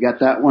 you got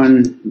that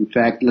one? In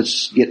fact,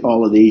 let's get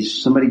all of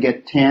these. Somebody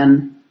get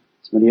 10?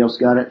 Somebody else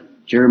got it?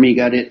 Jeremy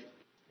got it?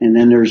 And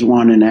then there's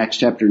one in Acts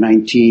chapter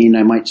 19.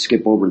 I might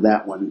skip over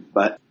that one.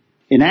 But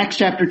in Acts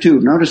chapter 2,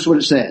 notice what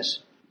it says.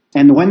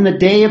 And when the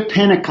day of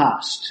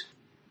Pentecost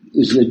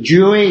is the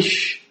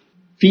Jewish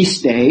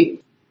feast day,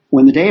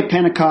 when the day of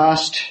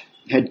Pentecost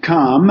had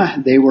come,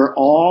 they were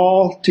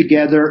all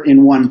together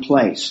in one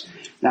place.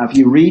 Now, if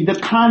you read the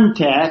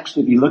context,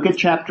 if you look at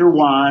chapter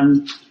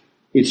 1,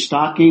 it's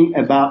talking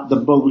about the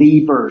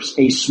believers,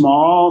 a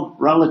small,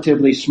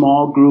 relatively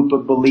small group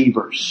of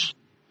believers.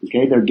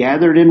 Okay, they're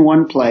gathered in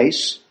one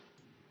place.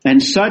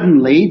 And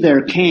suddenly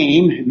there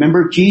came,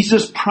 remember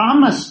Jesus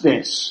promised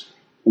this.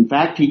 In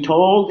fact, he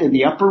told in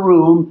the upper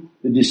room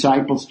the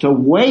disciples to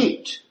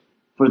wait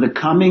for the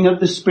coming of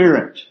the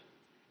Spirit.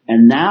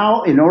 And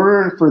now in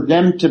order for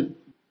them to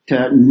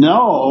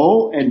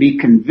know and be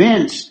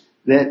convinced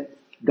that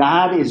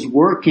God is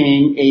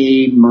working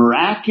a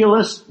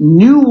miraculous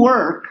new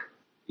work,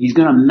 he's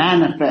going to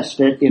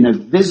manifest it in a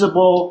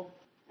visible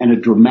and a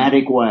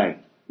dramatic way.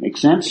 Make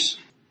sense?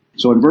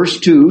 So in verse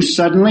 2,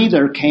 suddenly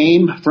there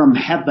came from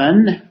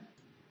heaven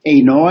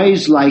a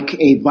noise like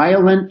a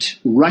violent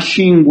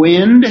rushing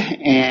wind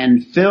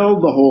and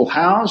filled the whole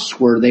house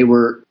where they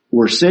were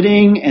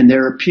sitting, and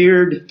there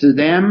appeared to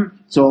them,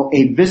 so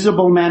a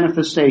visible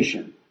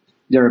manifestation.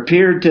 There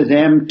appeared to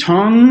them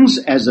tongues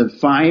as of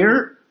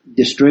fire,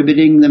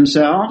 distributing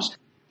themselves,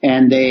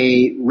 and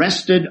they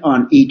rested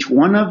on each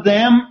one of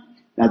them.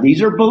 Now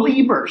these are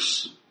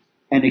believers,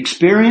 an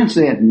experience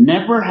they had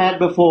never had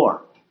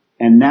before.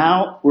 And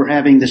now we're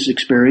having this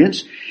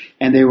experience,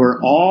 and they were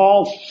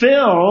all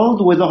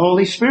filled with the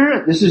Holy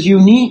Spirit. This is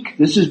unique.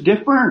 This is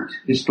different.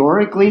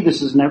 Historically, this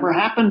has never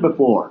happened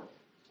before.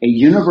 A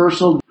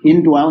universal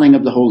indwelling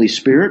of the Holy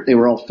Spirit. They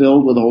were all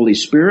filled with the Holy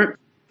Spirit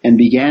and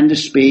began to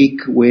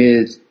speak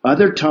with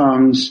other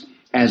tongues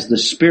as the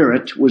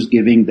Spirit was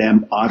giving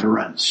them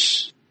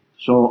utterance.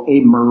 So a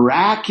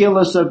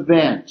miraculous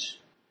event,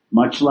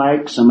 much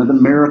like some of the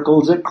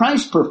miracles that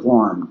Christ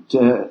performed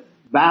to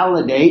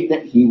validate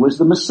that he was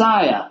the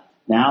Messiah.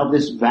 Now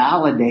this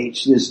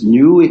validates this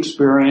new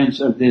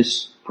experience of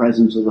this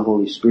presence of the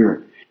Holy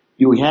Spirit.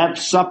 Do we have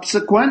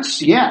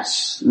subsequence?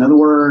 Yes. In other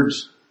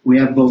words, we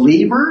have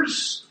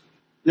believers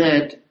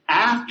that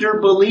after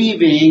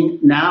believing,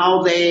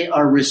 now they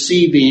are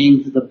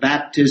receiving the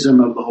baptism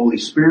of the Holy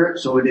Spirit,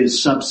 so it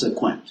is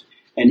subsequent.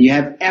 And you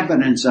have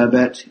evidence of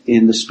it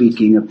in the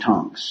speaking of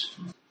tongues.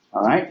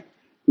 All right?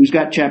 Who's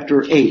got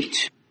chapter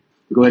 8?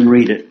 Go ahead and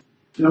read it.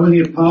 Now when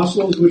the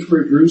apostles which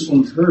were at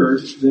Jerusalem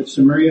heard that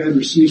Samaria had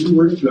received the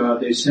word of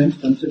God, they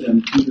sent unto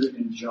them Peter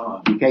and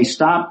John. Okay,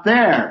 stop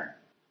there.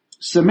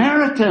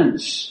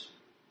 Samaritans,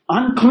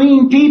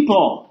 unclean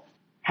people,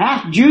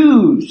 half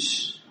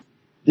Jews,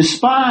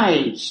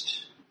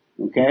 despised.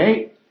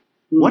 Okay?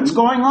 What's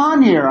going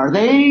on here?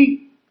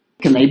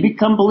 Can they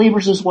become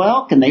believers as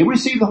well? Can they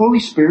receive the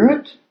Holy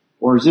Spirit?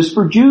 Or is this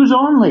for Jews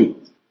only?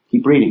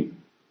 Keep reading.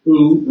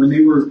 Who, when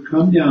they were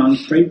come down,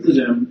 prayed for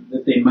them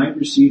that they might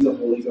receive the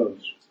Holy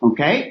Ghost.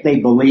 Okay, they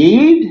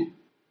believed.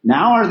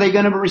 Now are they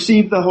going to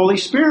receive the Holy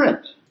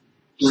Spirit?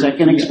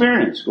 Second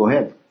experience. Go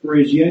ahead. For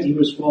as yet he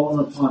was fallen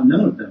upon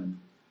none of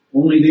them.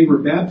 Only they were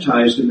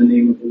baptized in the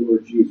name of the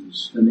Lord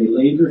Jesus. And they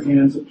laid their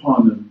hands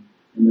upon them,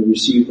 and they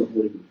received the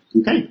Holy Ghost.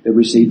 Okay, they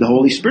received the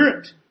Holy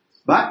Spirit.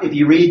 But if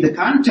you read the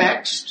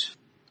context,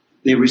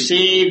 they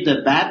received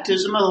the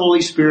baptism of the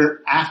Holy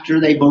Spirit after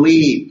they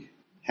believed.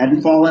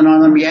 Hadn't fallen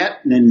on them yet.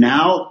 And then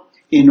now,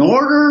 in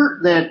order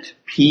that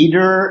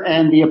Peter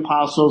and the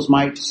apostles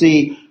might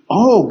see,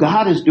 oh,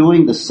 God is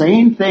doing the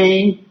same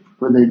thing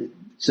for the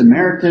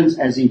Samaritans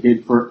as he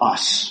did for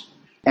us.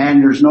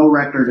 And there's no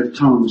record of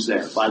tongues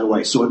there, by the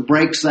way. So it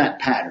breaks that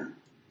pattern.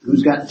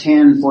 Who's got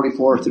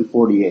 10:44 through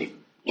 48?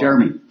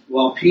 Jeremy.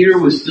 While Peter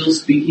was still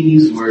speaking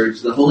these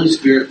words, the Holy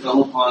Spirit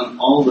fell upon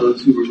all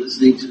those who were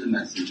listening to the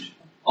message.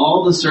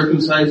 All the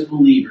circumcised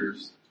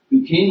believers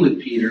who came with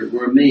Peter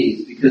were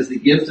amazed because the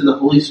gift of the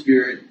Holy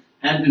Spirit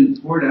had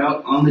been poured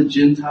out on the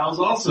Gentiles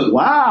also.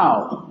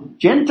 Wow.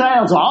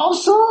 Gentiles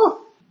also?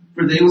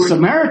 For they were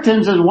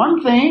Samaritans is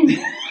one thing,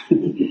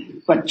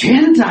 but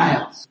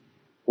Gentiles.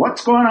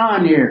 What's going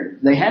on here?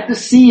 They had to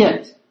see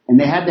it, and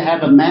they had to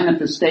have a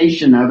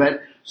manifestation of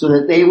it so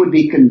that they would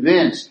be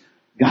convinced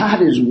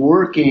God is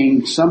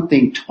working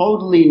something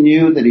totally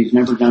new that He's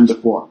never done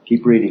before.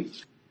 Keep reading.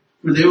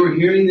 For they were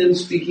hearing them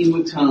speaking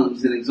with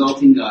tongues and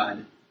exalting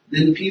God.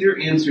 Then Peter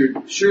answered,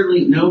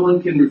 surely no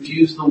one can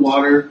refuse the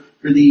water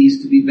for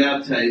these to be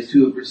baptized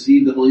who have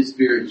received the Holy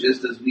Spirit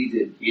just as we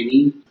did, can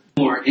he?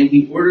 And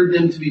he ordered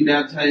them to be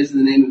baptized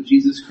in the name of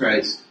Jesus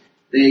Christ.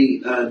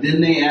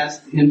 Then they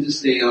asked him to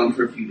stay on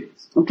for a few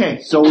days.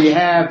 Okay, so we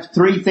have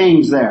three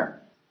things there.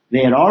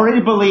 They had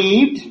already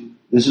believed.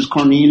 This is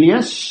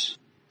Cornelius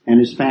and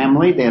his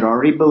family. They had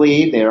already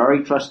believed. They had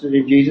already trusted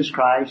in Jesus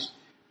Christ.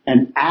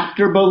 And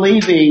after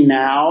believing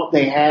now,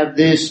 they have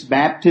this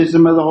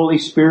baptism of the Holy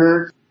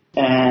Spirit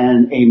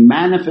and a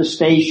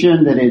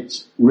manifestation that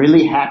it's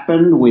really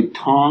happened with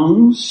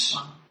tongues.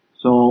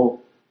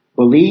 So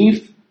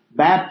belief,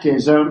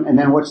 baptism, and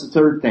then what's the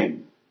third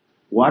thing?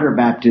 Water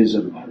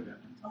baptism.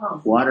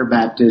 Water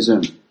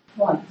baptism.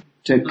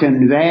 To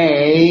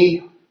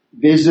convey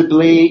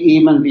visibly,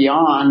 even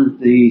beyond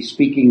the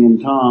speaking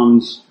in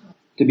tongues,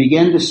 to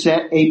begin to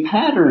set a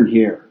pattern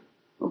here.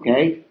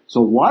 Okay?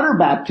 So water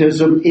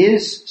baptism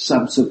is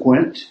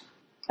subsequent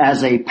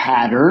as a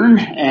pattern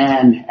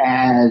and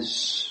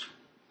as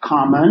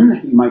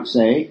common, you might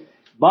say,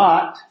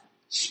 but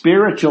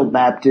spiritual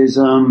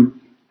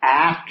baptism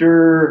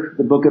after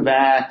the book of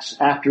Acts,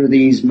 after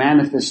these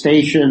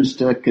manifestations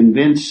to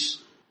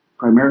convince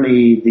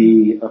primarily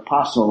the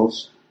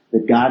apostles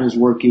that God is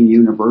working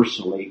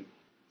universally,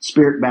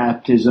 Spirit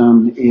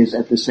baptism is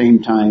at the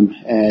same time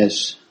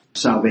as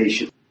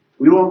salvation.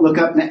 We won't look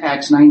up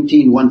Acts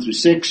 19, 1 through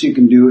 6. You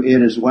can do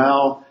it as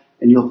well,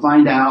 and you'll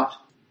find out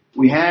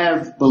we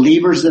have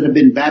believers that have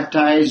been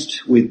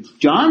baptized with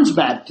John's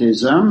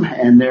baptism,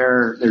 and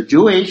they're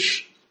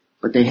Jewish,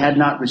 but they had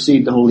not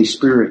received the Holy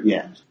Spirit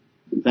yet.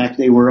 In fact,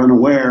 they were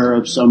unaware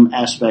of some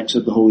aspects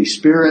of the Holy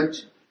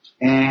Spirit,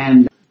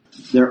 and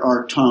there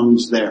are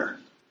tongues there.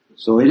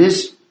 So it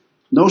is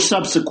no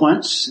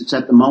subsequence. It's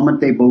at the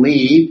moment they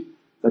believe,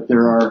 but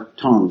there are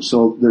tongues.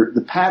 So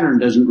the pattern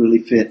doesn't really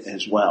fit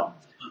as well.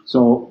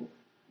 So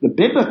the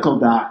biblical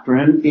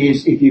doctrine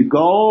is if you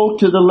go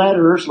to the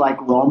letters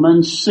like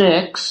Romans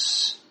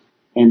 6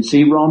 and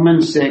see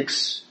Romans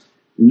 6,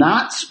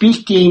 not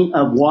speaking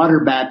of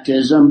water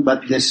baptism,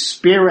 but the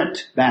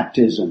Spirit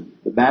baptism,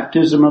 the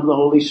baptism of the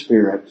Holy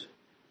Spirit,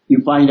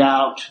 you find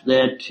out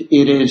that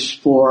it is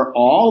for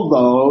all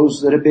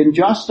those that have been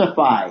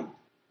justified.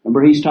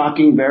 Remember, he's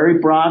talking very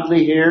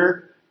broadly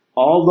here.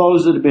 All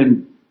those that have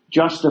been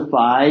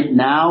justified,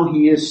 now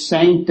he is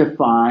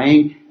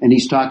sanctifying, and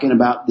he's talking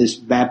about this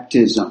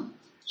baptism.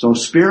 So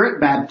Spirit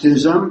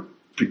baptism,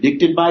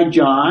 predicted by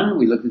John,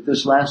 we looked at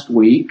this last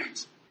week.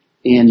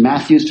 In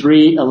Matthew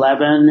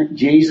 3:11,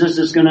 Jesus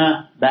is going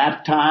to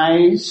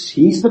baptize.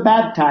 He's the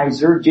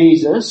baptizer,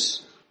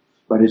 Jesus,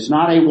 but it's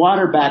not a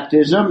water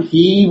baptism.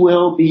 He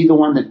will be the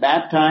one that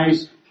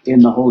baptizes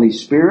in the Holy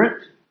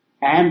Spirit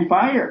and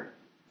fire.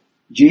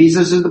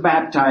 Jesus is the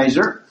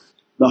baptizer.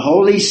 The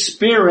Holy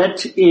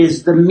Spirit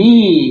is the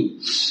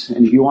means.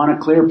 And if you want a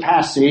clear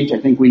passage, I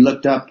think we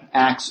looked up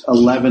Acts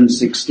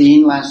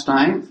 11:16 last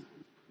time.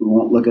 We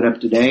won't look it up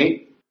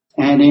today.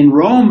 And in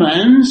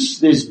Romans,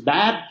 this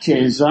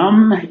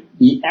baptism,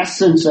 the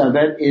essence of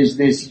it is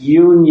this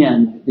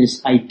union,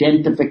 this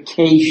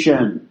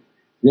identification.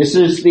 This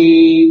is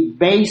the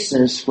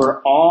basis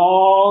for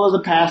all of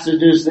the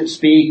passages that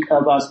speak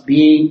of us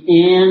being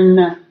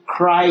in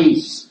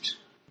Christ,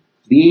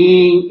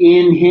 being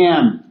in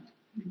Him,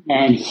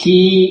 and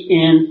He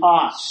in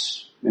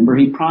us. Remember,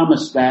 He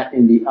promised that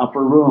in the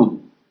upper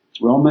room.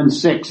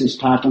 Romans 6 is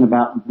talking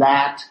about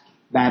that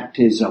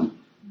baptism.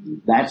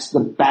 That's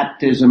the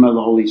baptism of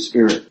the Holy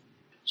Spirit.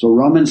 So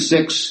Romans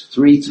 6,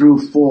 3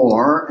 through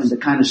 4, and to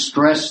kind of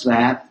stress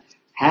that,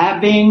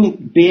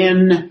 having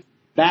been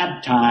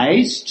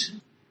baptized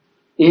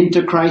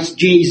into Christ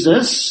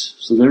Jesus,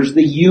 so there's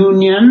the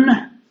union,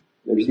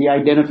 there's the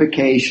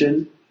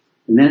identification,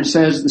 and then it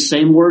says the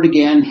same word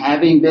again,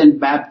 having been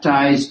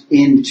baptized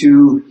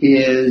into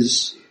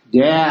His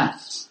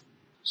death.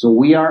 So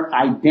we are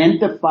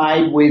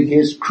identified with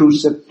His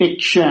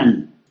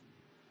crucifixion.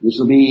 This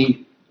will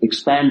be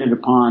expanded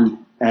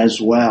upon as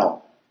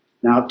well.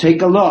 Now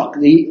take a look.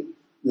 The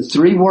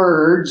three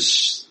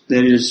words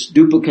that is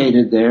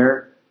duplicated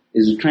there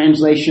is a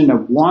translation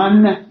of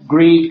one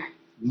Greek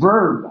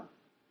verb,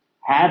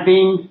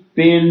 having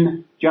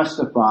been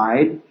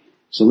justified.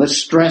 So let's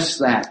stress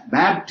that.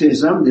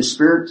 Baptism, the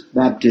Spirit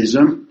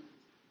baptism,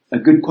 a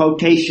good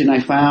quotation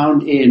I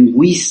found in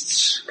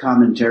Wuest's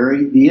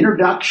commentary. The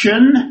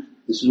introduction,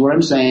 this is what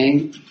I'm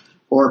saying,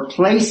 or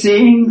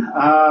placing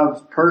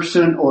of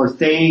person or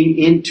thing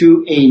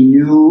into a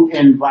new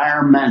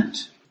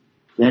environment.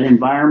 That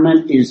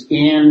environment is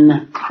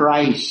in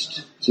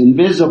Christ. It's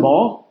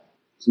invisible.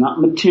 It's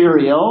not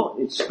material,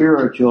 it's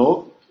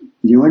spiritual,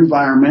 new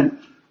environment,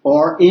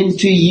 or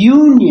into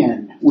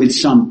union with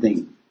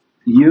something.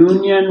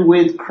 Union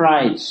with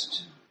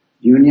Christ.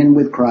 Union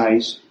with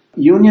Christ.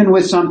 Union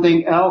with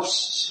something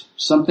else,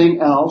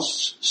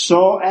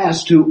 so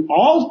as to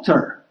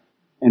alter.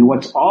 And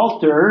what's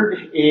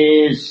altered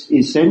is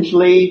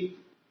essentially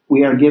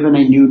we are given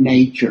a new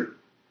nature.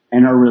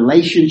 And our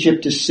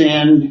relationship to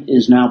sin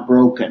is now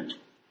broken.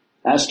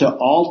 As to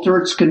alter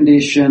its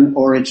condition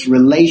or its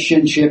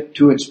relationship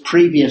to its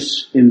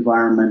previous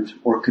environment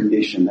or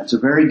condition. That's a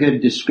very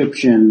good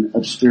description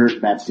of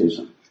spirit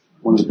baptism.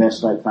 One of the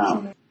best I've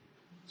found.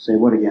 Say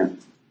what again?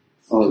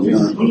 Oh,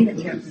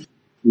 the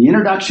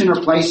introduction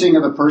or placing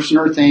of a person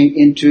or thing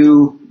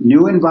into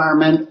new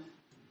environment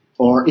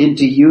or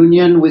into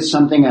union with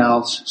something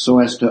else so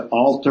as to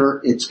alter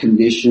its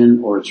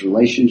condition or its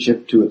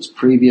relationship to its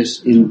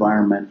previous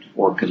environment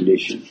or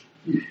condition.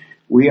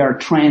 We are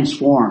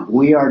transformed.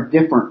 We are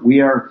different.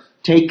 We are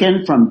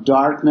taken from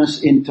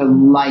darkness into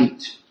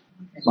light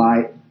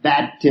by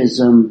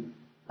baptism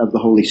of the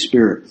Holy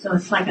Spirit. So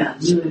it's like a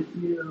new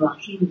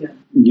kingdom.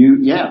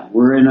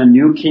 We're in a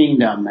new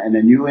kingdom and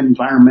a new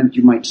environment,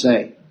 you might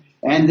say.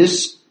 And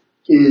this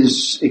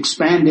is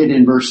expanded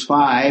in verse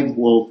 5.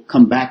 We'll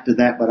come back to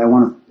that, but I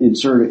want to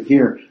insert it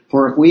here.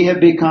 For if we have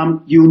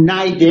become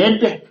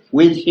united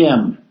with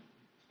Him,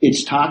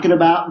 it's talking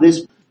about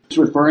this. It's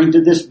referring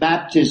to this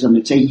baptism.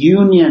 It's a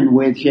union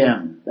with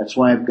Him. That's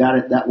why I've got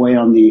it that way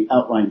on the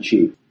outline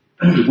sheet.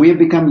 If we have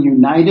become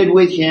united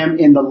with Him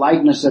in the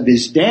likeness of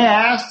His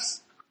death,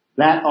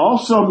 that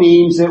also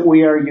means that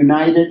we are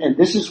united, and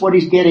this is what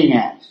he's getting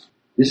at.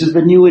 This is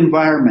the new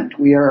environment.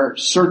 We are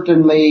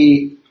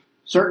certainly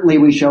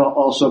we shall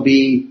also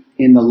be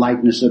in the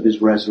likeness of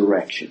His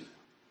resurrection.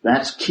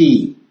 That's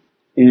key.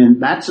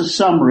 And that's a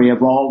summary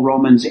of all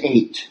Romans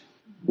 8.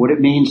 What it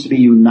means to be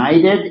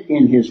united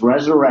in His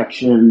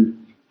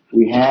resurrection,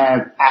 we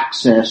have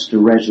access to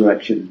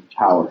resurrection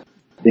power.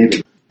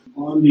 David.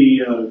 On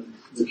the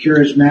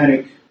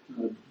charismatic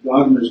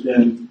dogmas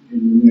then,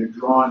 and they're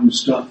drawing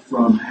stuff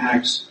from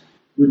Acts,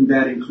 wouldn't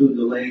that include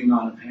the laying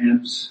on of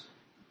hands?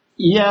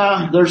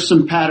 Yeah, there's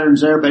some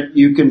patterns there, but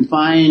you can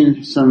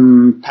find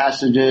some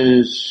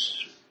passages.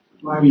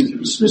 Well, I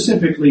mean,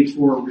 specifically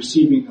for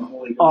receiving the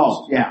Holy Ghost.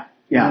 Oh, yeah.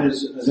 That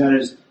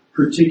is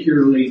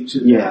particularly to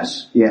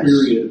that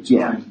period of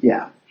time.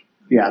 Yeah.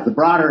 The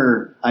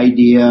broader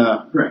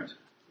idea Correct.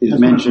 is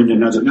mentioned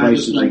in other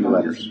places in the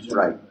letters.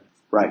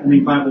 Right. I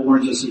mean, Bible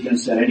warns us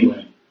against that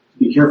anyway.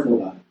 Be careful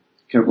about it.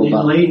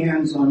 Lay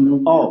hands on no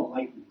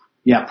lightning.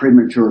 Yeah,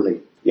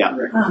 prematurely. Yeah.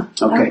 I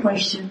have a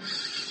question.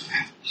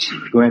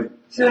 Go ahead.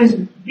 So is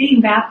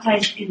being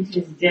baptized into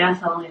His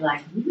death only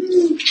like,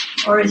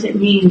 or does it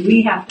mean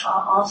we have to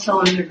also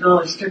undergo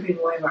a stripping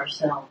away of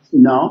ourselves?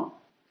 No,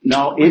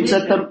 it's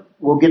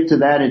we'll get to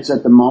that. It's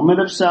at the moment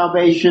of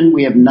salvation.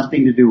 We have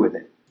nothing to do with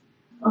it.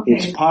 Okay.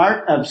 It's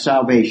part of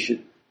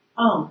salvation.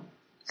 Oh.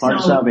 Part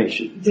of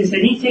salvation. Does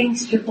anything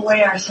strip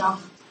away our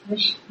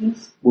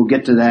selfishness? We'll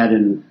get to that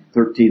in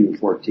 13 and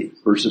 14,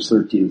 verses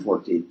 13 and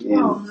 14,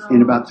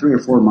 in about 3 or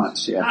 4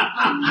 months, So,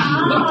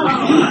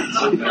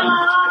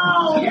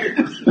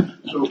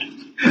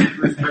 with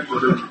respect to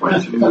the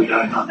question, would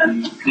that not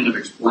be kind of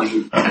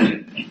explained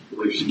in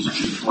Galatians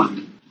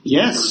 2:20?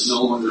 Yes. It's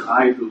no longer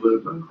I who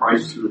live, but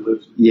Christ who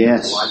lives in me.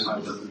 Yes. The life I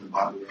live in the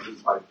body, I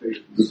live by faith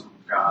in the Son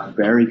of God.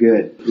 Very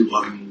good. Who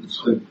loved me.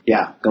 So,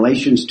 yeah,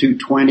 Galatians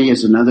 2:20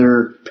 is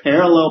another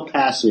parallel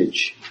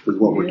passage with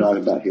what we're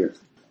talking about here.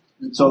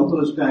 So it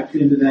goes back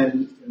into that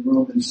in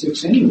Romans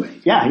 6 anyway.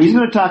 Yeah, he's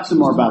going to talk some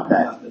more about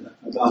that.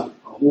 About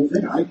the whole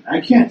thing. I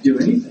can't do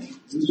anything.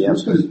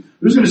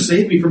 Who's going to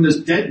save me from this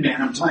dead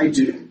man I'm tied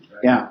to? Right?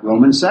 Yeah,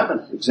 Romans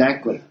 7,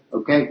 exactly.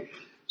 Okay.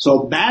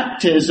 So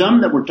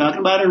baptism that we're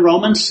talking about in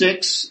Romans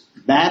 6,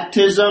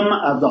 baptism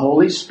of the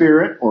Holy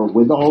Spirit or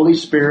with the Holy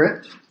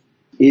Spirit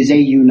is a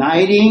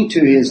uniting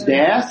to His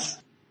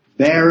death,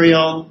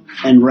 burial,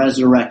 and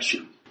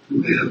resurrection.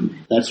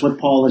 That's what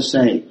Paul is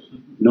saying.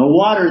 No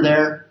water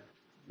there.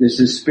 This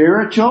is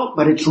spiritual,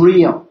 but it's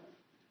real.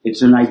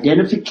 It's an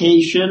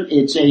identification,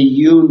 it's a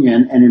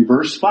union, and in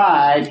verse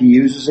 5, he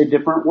uses a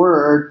different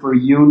word for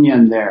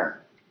union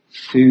there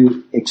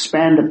to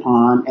expand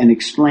upon and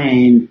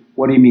explain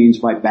what he means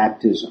by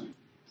baptism.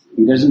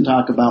 He doesn't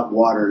talk about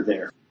water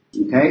there.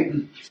 Okay?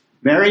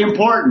 Very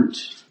important.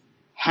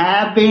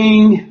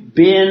 Having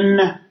been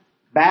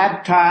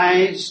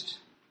baptized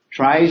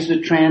tries to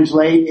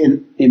translate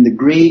in the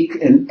Greek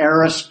an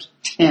aorist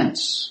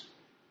tense.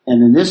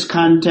 And in this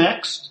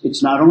context,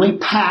 it's not only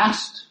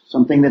past,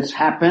 something that's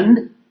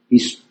happened,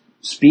 he's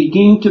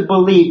speaking to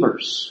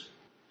believers.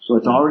 So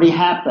it's already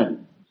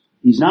happened.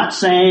 He's not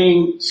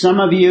saying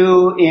some of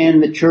you in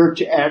the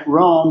church at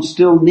Rome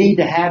still need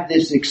to have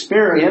this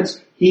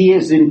experience. He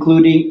is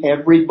including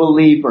every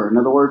believer. In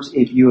other words,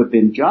 if you have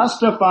been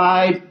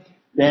justified,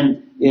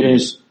 then it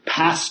is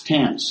past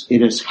tense.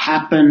 It has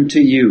happened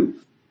to you,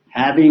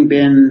 having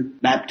been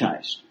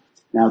baptized.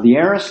 Now the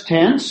aorist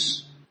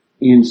tense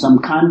in some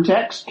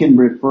context can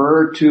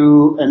refer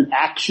to an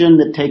action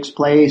that takes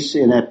place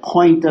in a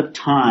point of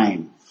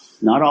time.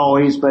 Not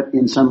always, but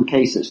in some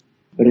cases.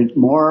 But it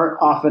more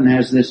often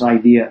has this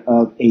idea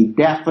of a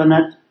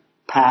definite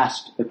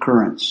past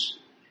occurrence.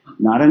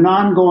 Not an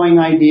ongoing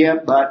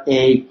idea, but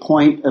a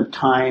point of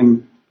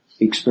time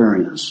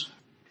experience.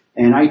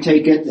 And I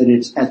take it that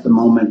it's at the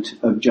moment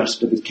of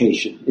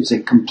justification. It's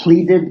a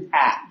completed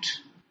act,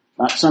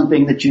 not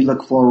something that you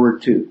look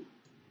forward to.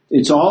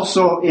 It's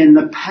also in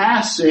the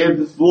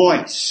passive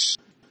voice.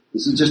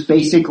 This is just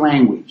basic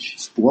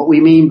language. What we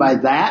mean by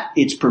that,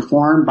 it's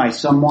performed by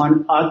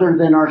someone other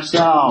than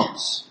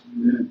ourselves.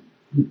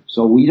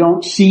 So we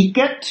don't seek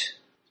it.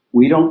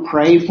 We don't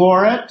pray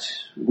for it.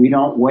 We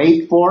don't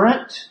wait for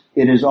it.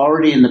 It is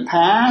already in the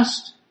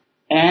past,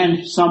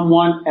 and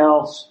someone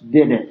else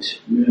did it.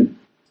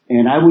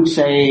 And I would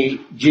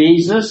say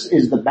Jesus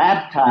is the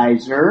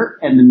baptizer,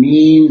 and the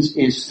means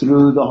is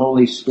through the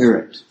Holy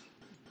Spirit.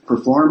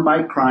 Performed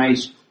by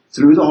Christ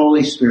through the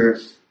Holy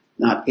Spirit,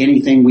 not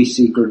anything we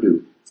seek or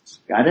do.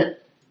 Got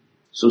it?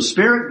 So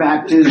Spirit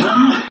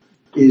baptism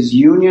is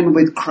union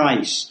with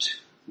Christ.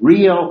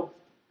 Real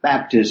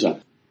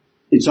baptism.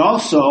 It's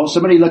also,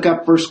 somebody look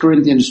up 1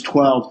 Corinthians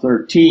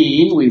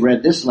 12:13. We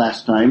read this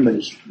last time, but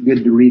it's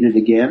good to read it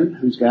again.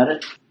 Who's got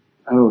it?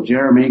 Oh,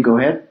 Jeremy, go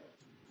ahead.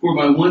 For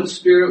by one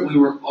Spirit we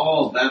were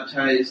all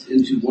baptized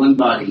into one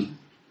body,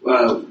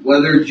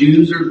 whether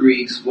Jews or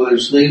Greeks, whether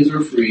slaves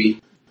or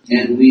free,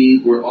 and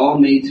we were all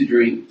made to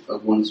drink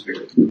of one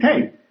Spirit.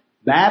 Okay.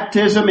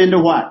 Baptism into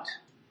what?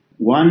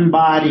 One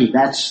body.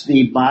 That's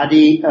the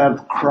body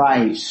of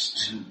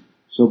Christ.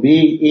 So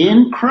being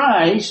in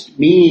Christ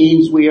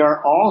means we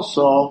are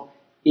also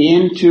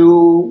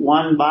into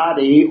one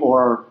body,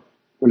 or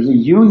there's a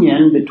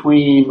union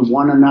between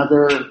one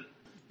another,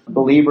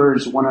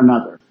 believers, one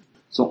another.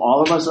 So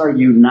all of us are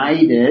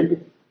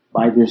united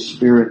by this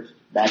Spirit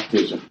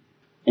baptism.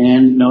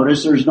 And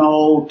notice there's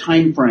no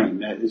time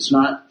frame. It's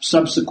not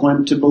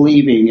subsequent to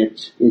believing.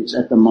 It's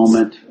at the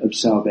moment of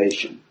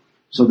salvation.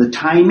 So the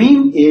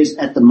timing is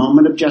at the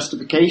moment of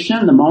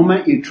justification, the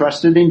moment you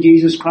trusted in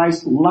Jesus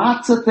Christ.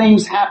 Lots of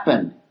things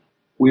happened.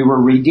 We were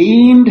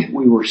redeemed,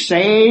 we were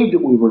saved,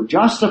 we were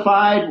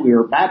justified, we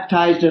were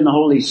baptized in the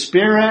Holy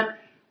Spirit,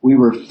 we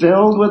were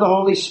filled with the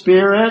Holy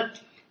Spirit,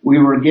 we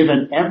were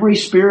given every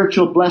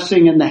spiritual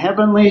blessing in the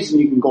heavenlies,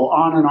 and you can go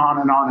on and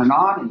on and on and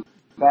on.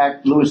 In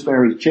fact, Louis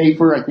Barry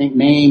Chafer, I think,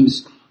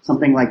 names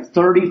something like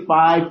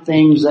 35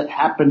 things that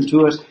happened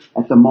to us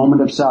at the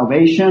moment of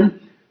salvation.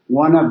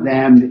 One of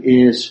them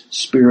is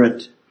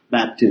Spirit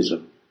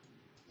baptism.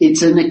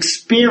 It's an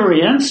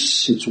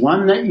experience. It's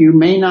one that you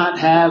may not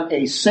have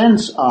a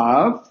sense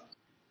of.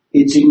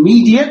 It's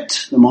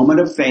immediate, the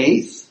moment of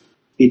faith.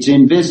 It's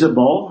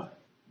invisible,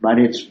 but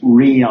it's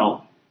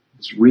real.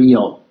 It's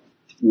real.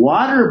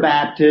 Water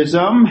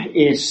baptism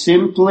is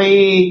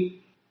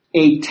simply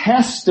a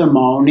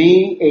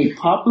testimony, a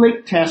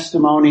public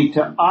testimony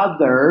to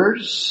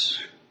others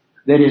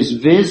that is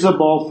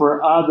visible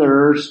for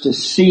others to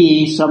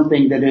see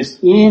something that is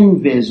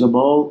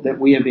invisible that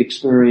we have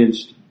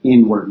experienced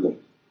inwardly.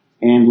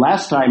 And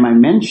last time I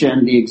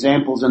mentioned the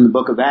examples in the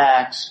book of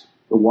Acts.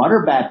 The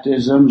water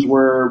baptisms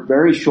were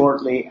very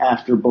shortly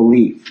after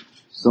belief.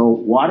 So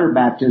water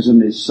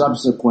baptism is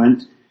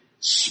subsequent.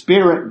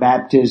 Spirit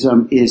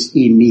baptism is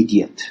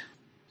immediate.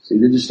 See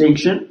the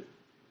distinction?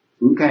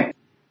 Okay.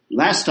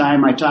 Last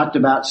time I talked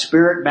about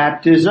Spirit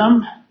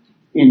baptism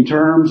in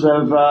terms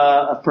of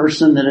a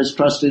person that has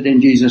trusted in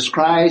Jesus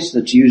Christ.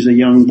 Let's use a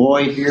young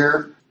boy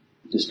here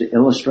just to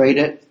illustrate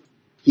it.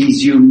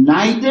 He's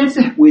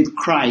united with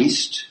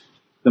Christ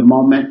the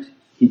moment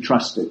he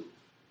trusted.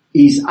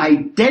 He's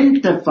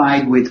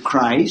identified with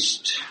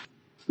Christ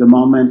the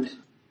moment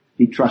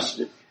he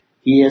trusted.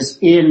 He is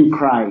in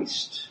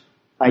Christ,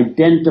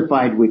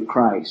 identified with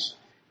Christ.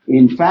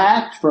 In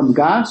fact, from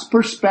God's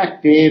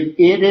perspective,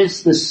 it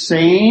is the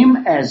same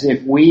as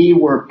if we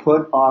were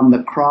put on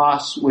the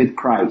cross with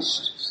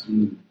Christ.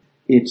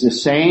 It's the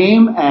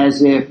same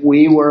as if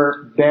we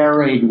were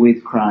buried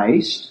with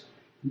Christ.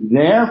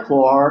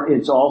 Therefore,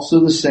 it's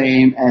also the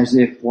same as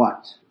if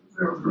what?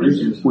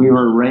 We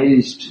were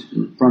raised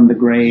from the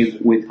grave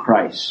with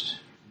Christ.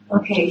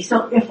 Okay,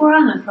 so if we're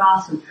on the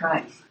cross with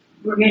Christ,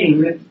 we're getting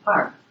ripped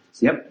apart.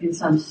 Yep. In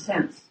some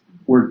sense.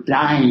 We're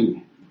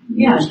dying.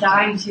 Yeah,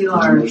 dying to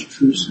our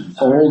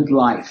old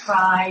life.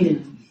 Pride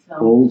and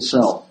self. Old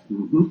self.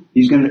 Mm-hmm.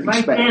 He's going to right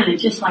expect. then, it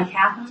just like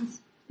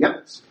happens.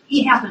 Yep.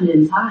 He happened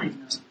in time,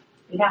 though.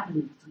 It happened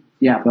in time.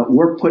 Yeah, but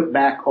we're put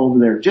back over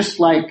there. Just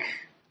like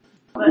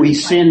But we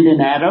sinned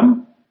in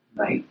Adam.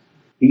 Right.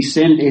 He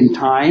sinned in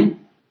time.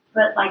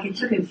 But like it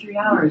took him 3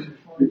 hours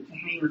before to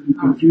hang on the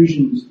cross.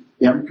 Confusions.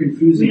 Yep. You're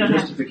confusing We don't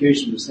have-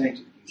 justification with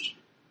sanctification.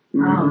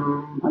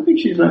 I think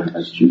she's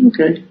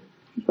okay.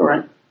 She's all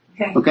right.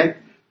 Okay. Okay.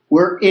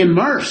 We're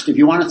immersed. If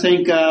you want to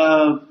think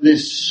of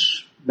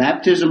this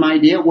baptism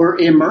idea, we're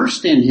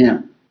immersed in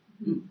Him.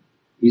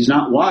 He's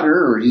not water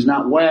or He's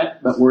not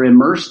wet, but we're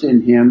immersed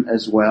in Him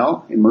as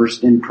well,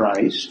 immersed in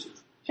Christ.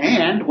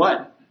 And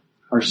what?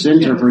 Our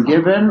sins are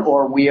forgiven,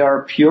 or we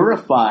are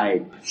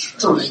purified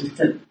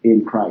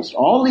in Christ.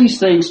 All these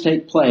things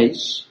take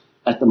place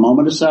at the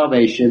moment of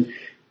salvation.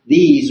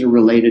 These are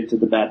related to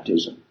the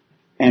baptism.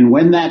 And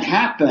when that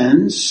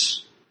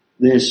happens,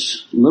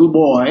 this little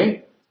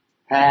boy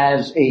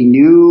has a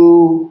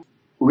new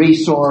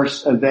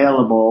resource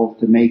available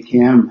to make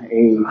him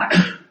a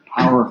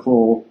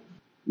powerful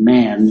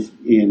man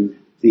in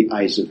the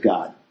eyes of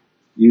God,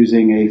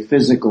 using a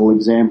physical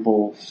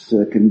example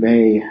to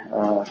convey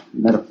a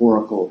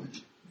metaphorical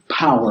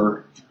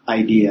power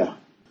idea.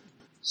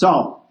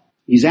 So,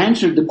 he's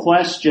answered the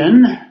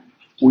question,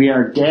 we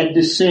are dead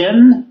to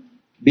sin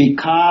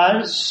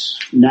because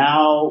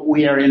now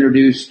we are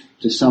introduced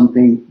to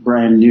something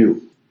brand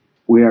new.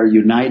 We are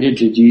united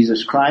to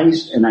Jesus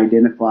Christ and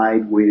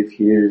identified with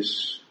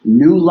his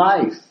new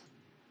life.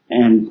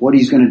 And what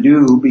he's going to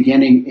do,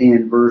 beginning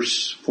in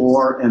verse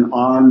 4 and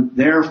on,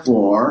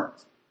 therefore,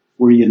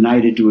 we're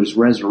united to his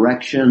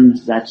resurrection.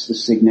 That's the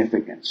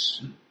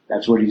significance.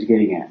 That's what he's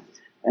getting at.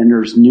 And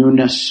there's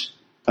newness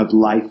of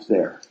life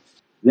there.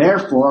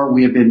 Therefore,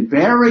 we have been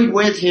buried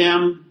with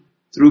him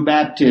through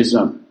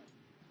baptism.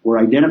 We're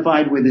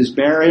identified with his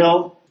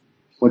burial.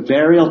 What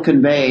burial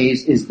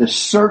conveys is the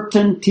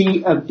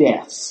certainty of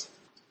death.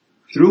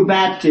 Through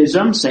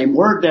baptism, same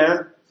word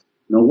there,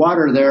 no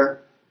water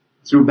there,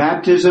 through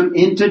baptism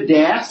into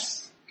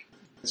death,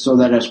 so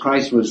that as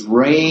Christ was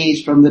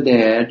raised from the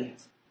dead,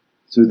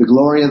 through the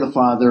glory of the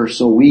Father,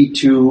 so we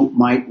too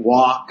might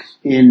walk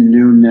in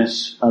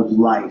newness of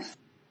life.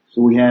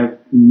 So we have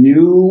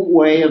new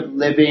way of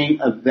living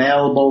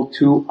available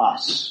to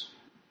us.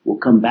 We'll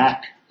come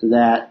back to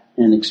that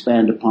and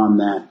expand upon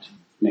that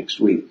next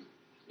week.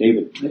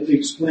 David. It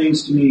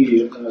explains to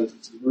me the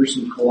verse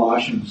in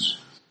Colossians.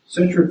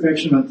 Set your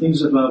affection on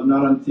things above,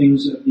 not on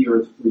things of the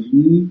earth, for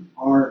ye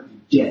are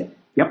dead.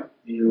 Yep.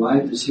 And your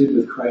life is hid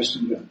with Christ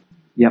in God.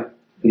 Yep,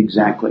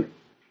 exactly.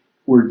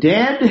 We're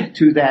dead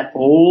to that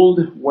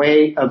old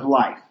way of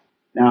life.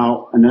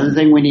 Now, another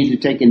thing we need to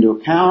take into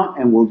account,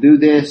 and we'll do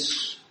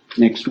this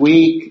next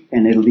week,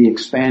 and it'll be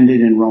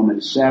expanded in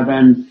Romans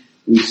 7,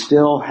 we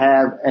still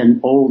have an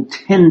old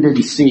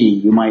tendency,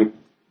 you might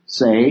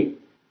say.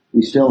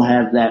 We still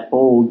have that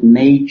old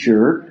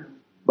nature,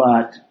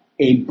 but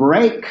a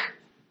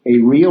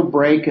real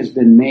break has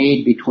been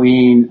made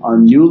between our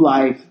new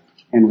life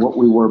and what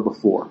we were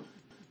before.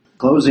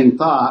 Closing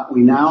thought,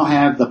 we now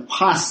have the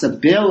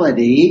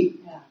possibility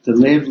to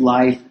live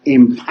life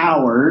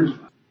empowered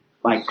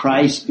by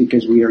Christ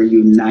because we are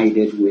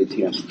united with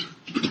him.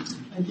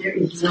 But there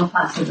is no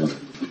possibility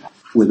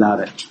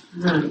without it.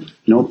 None.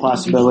 No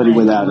possibility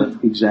without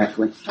it.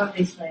 Exactly.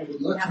 Totally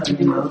slated. You haven't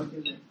been able to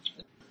do it.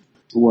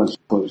 Who wants to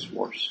close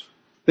for us?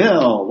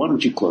 Bill, why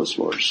don't you close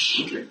for us?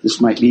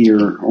 This might be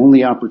your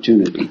only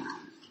opportunity.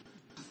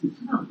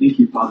 Thank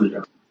you, Father,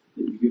 that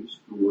you give us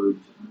the words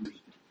to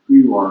understand who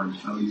you are and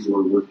how you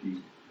are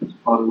working.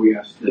 Father, we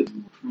ask that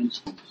you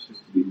transform us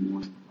just to be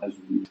more as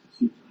we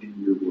seek in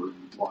your word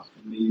and walk.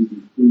 And may you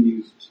be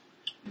pleased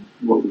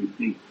in what we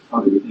think.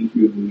 Father, we thank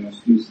you and we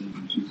ask these things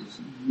in Jesus'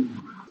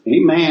 name.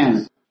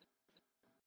 Amen.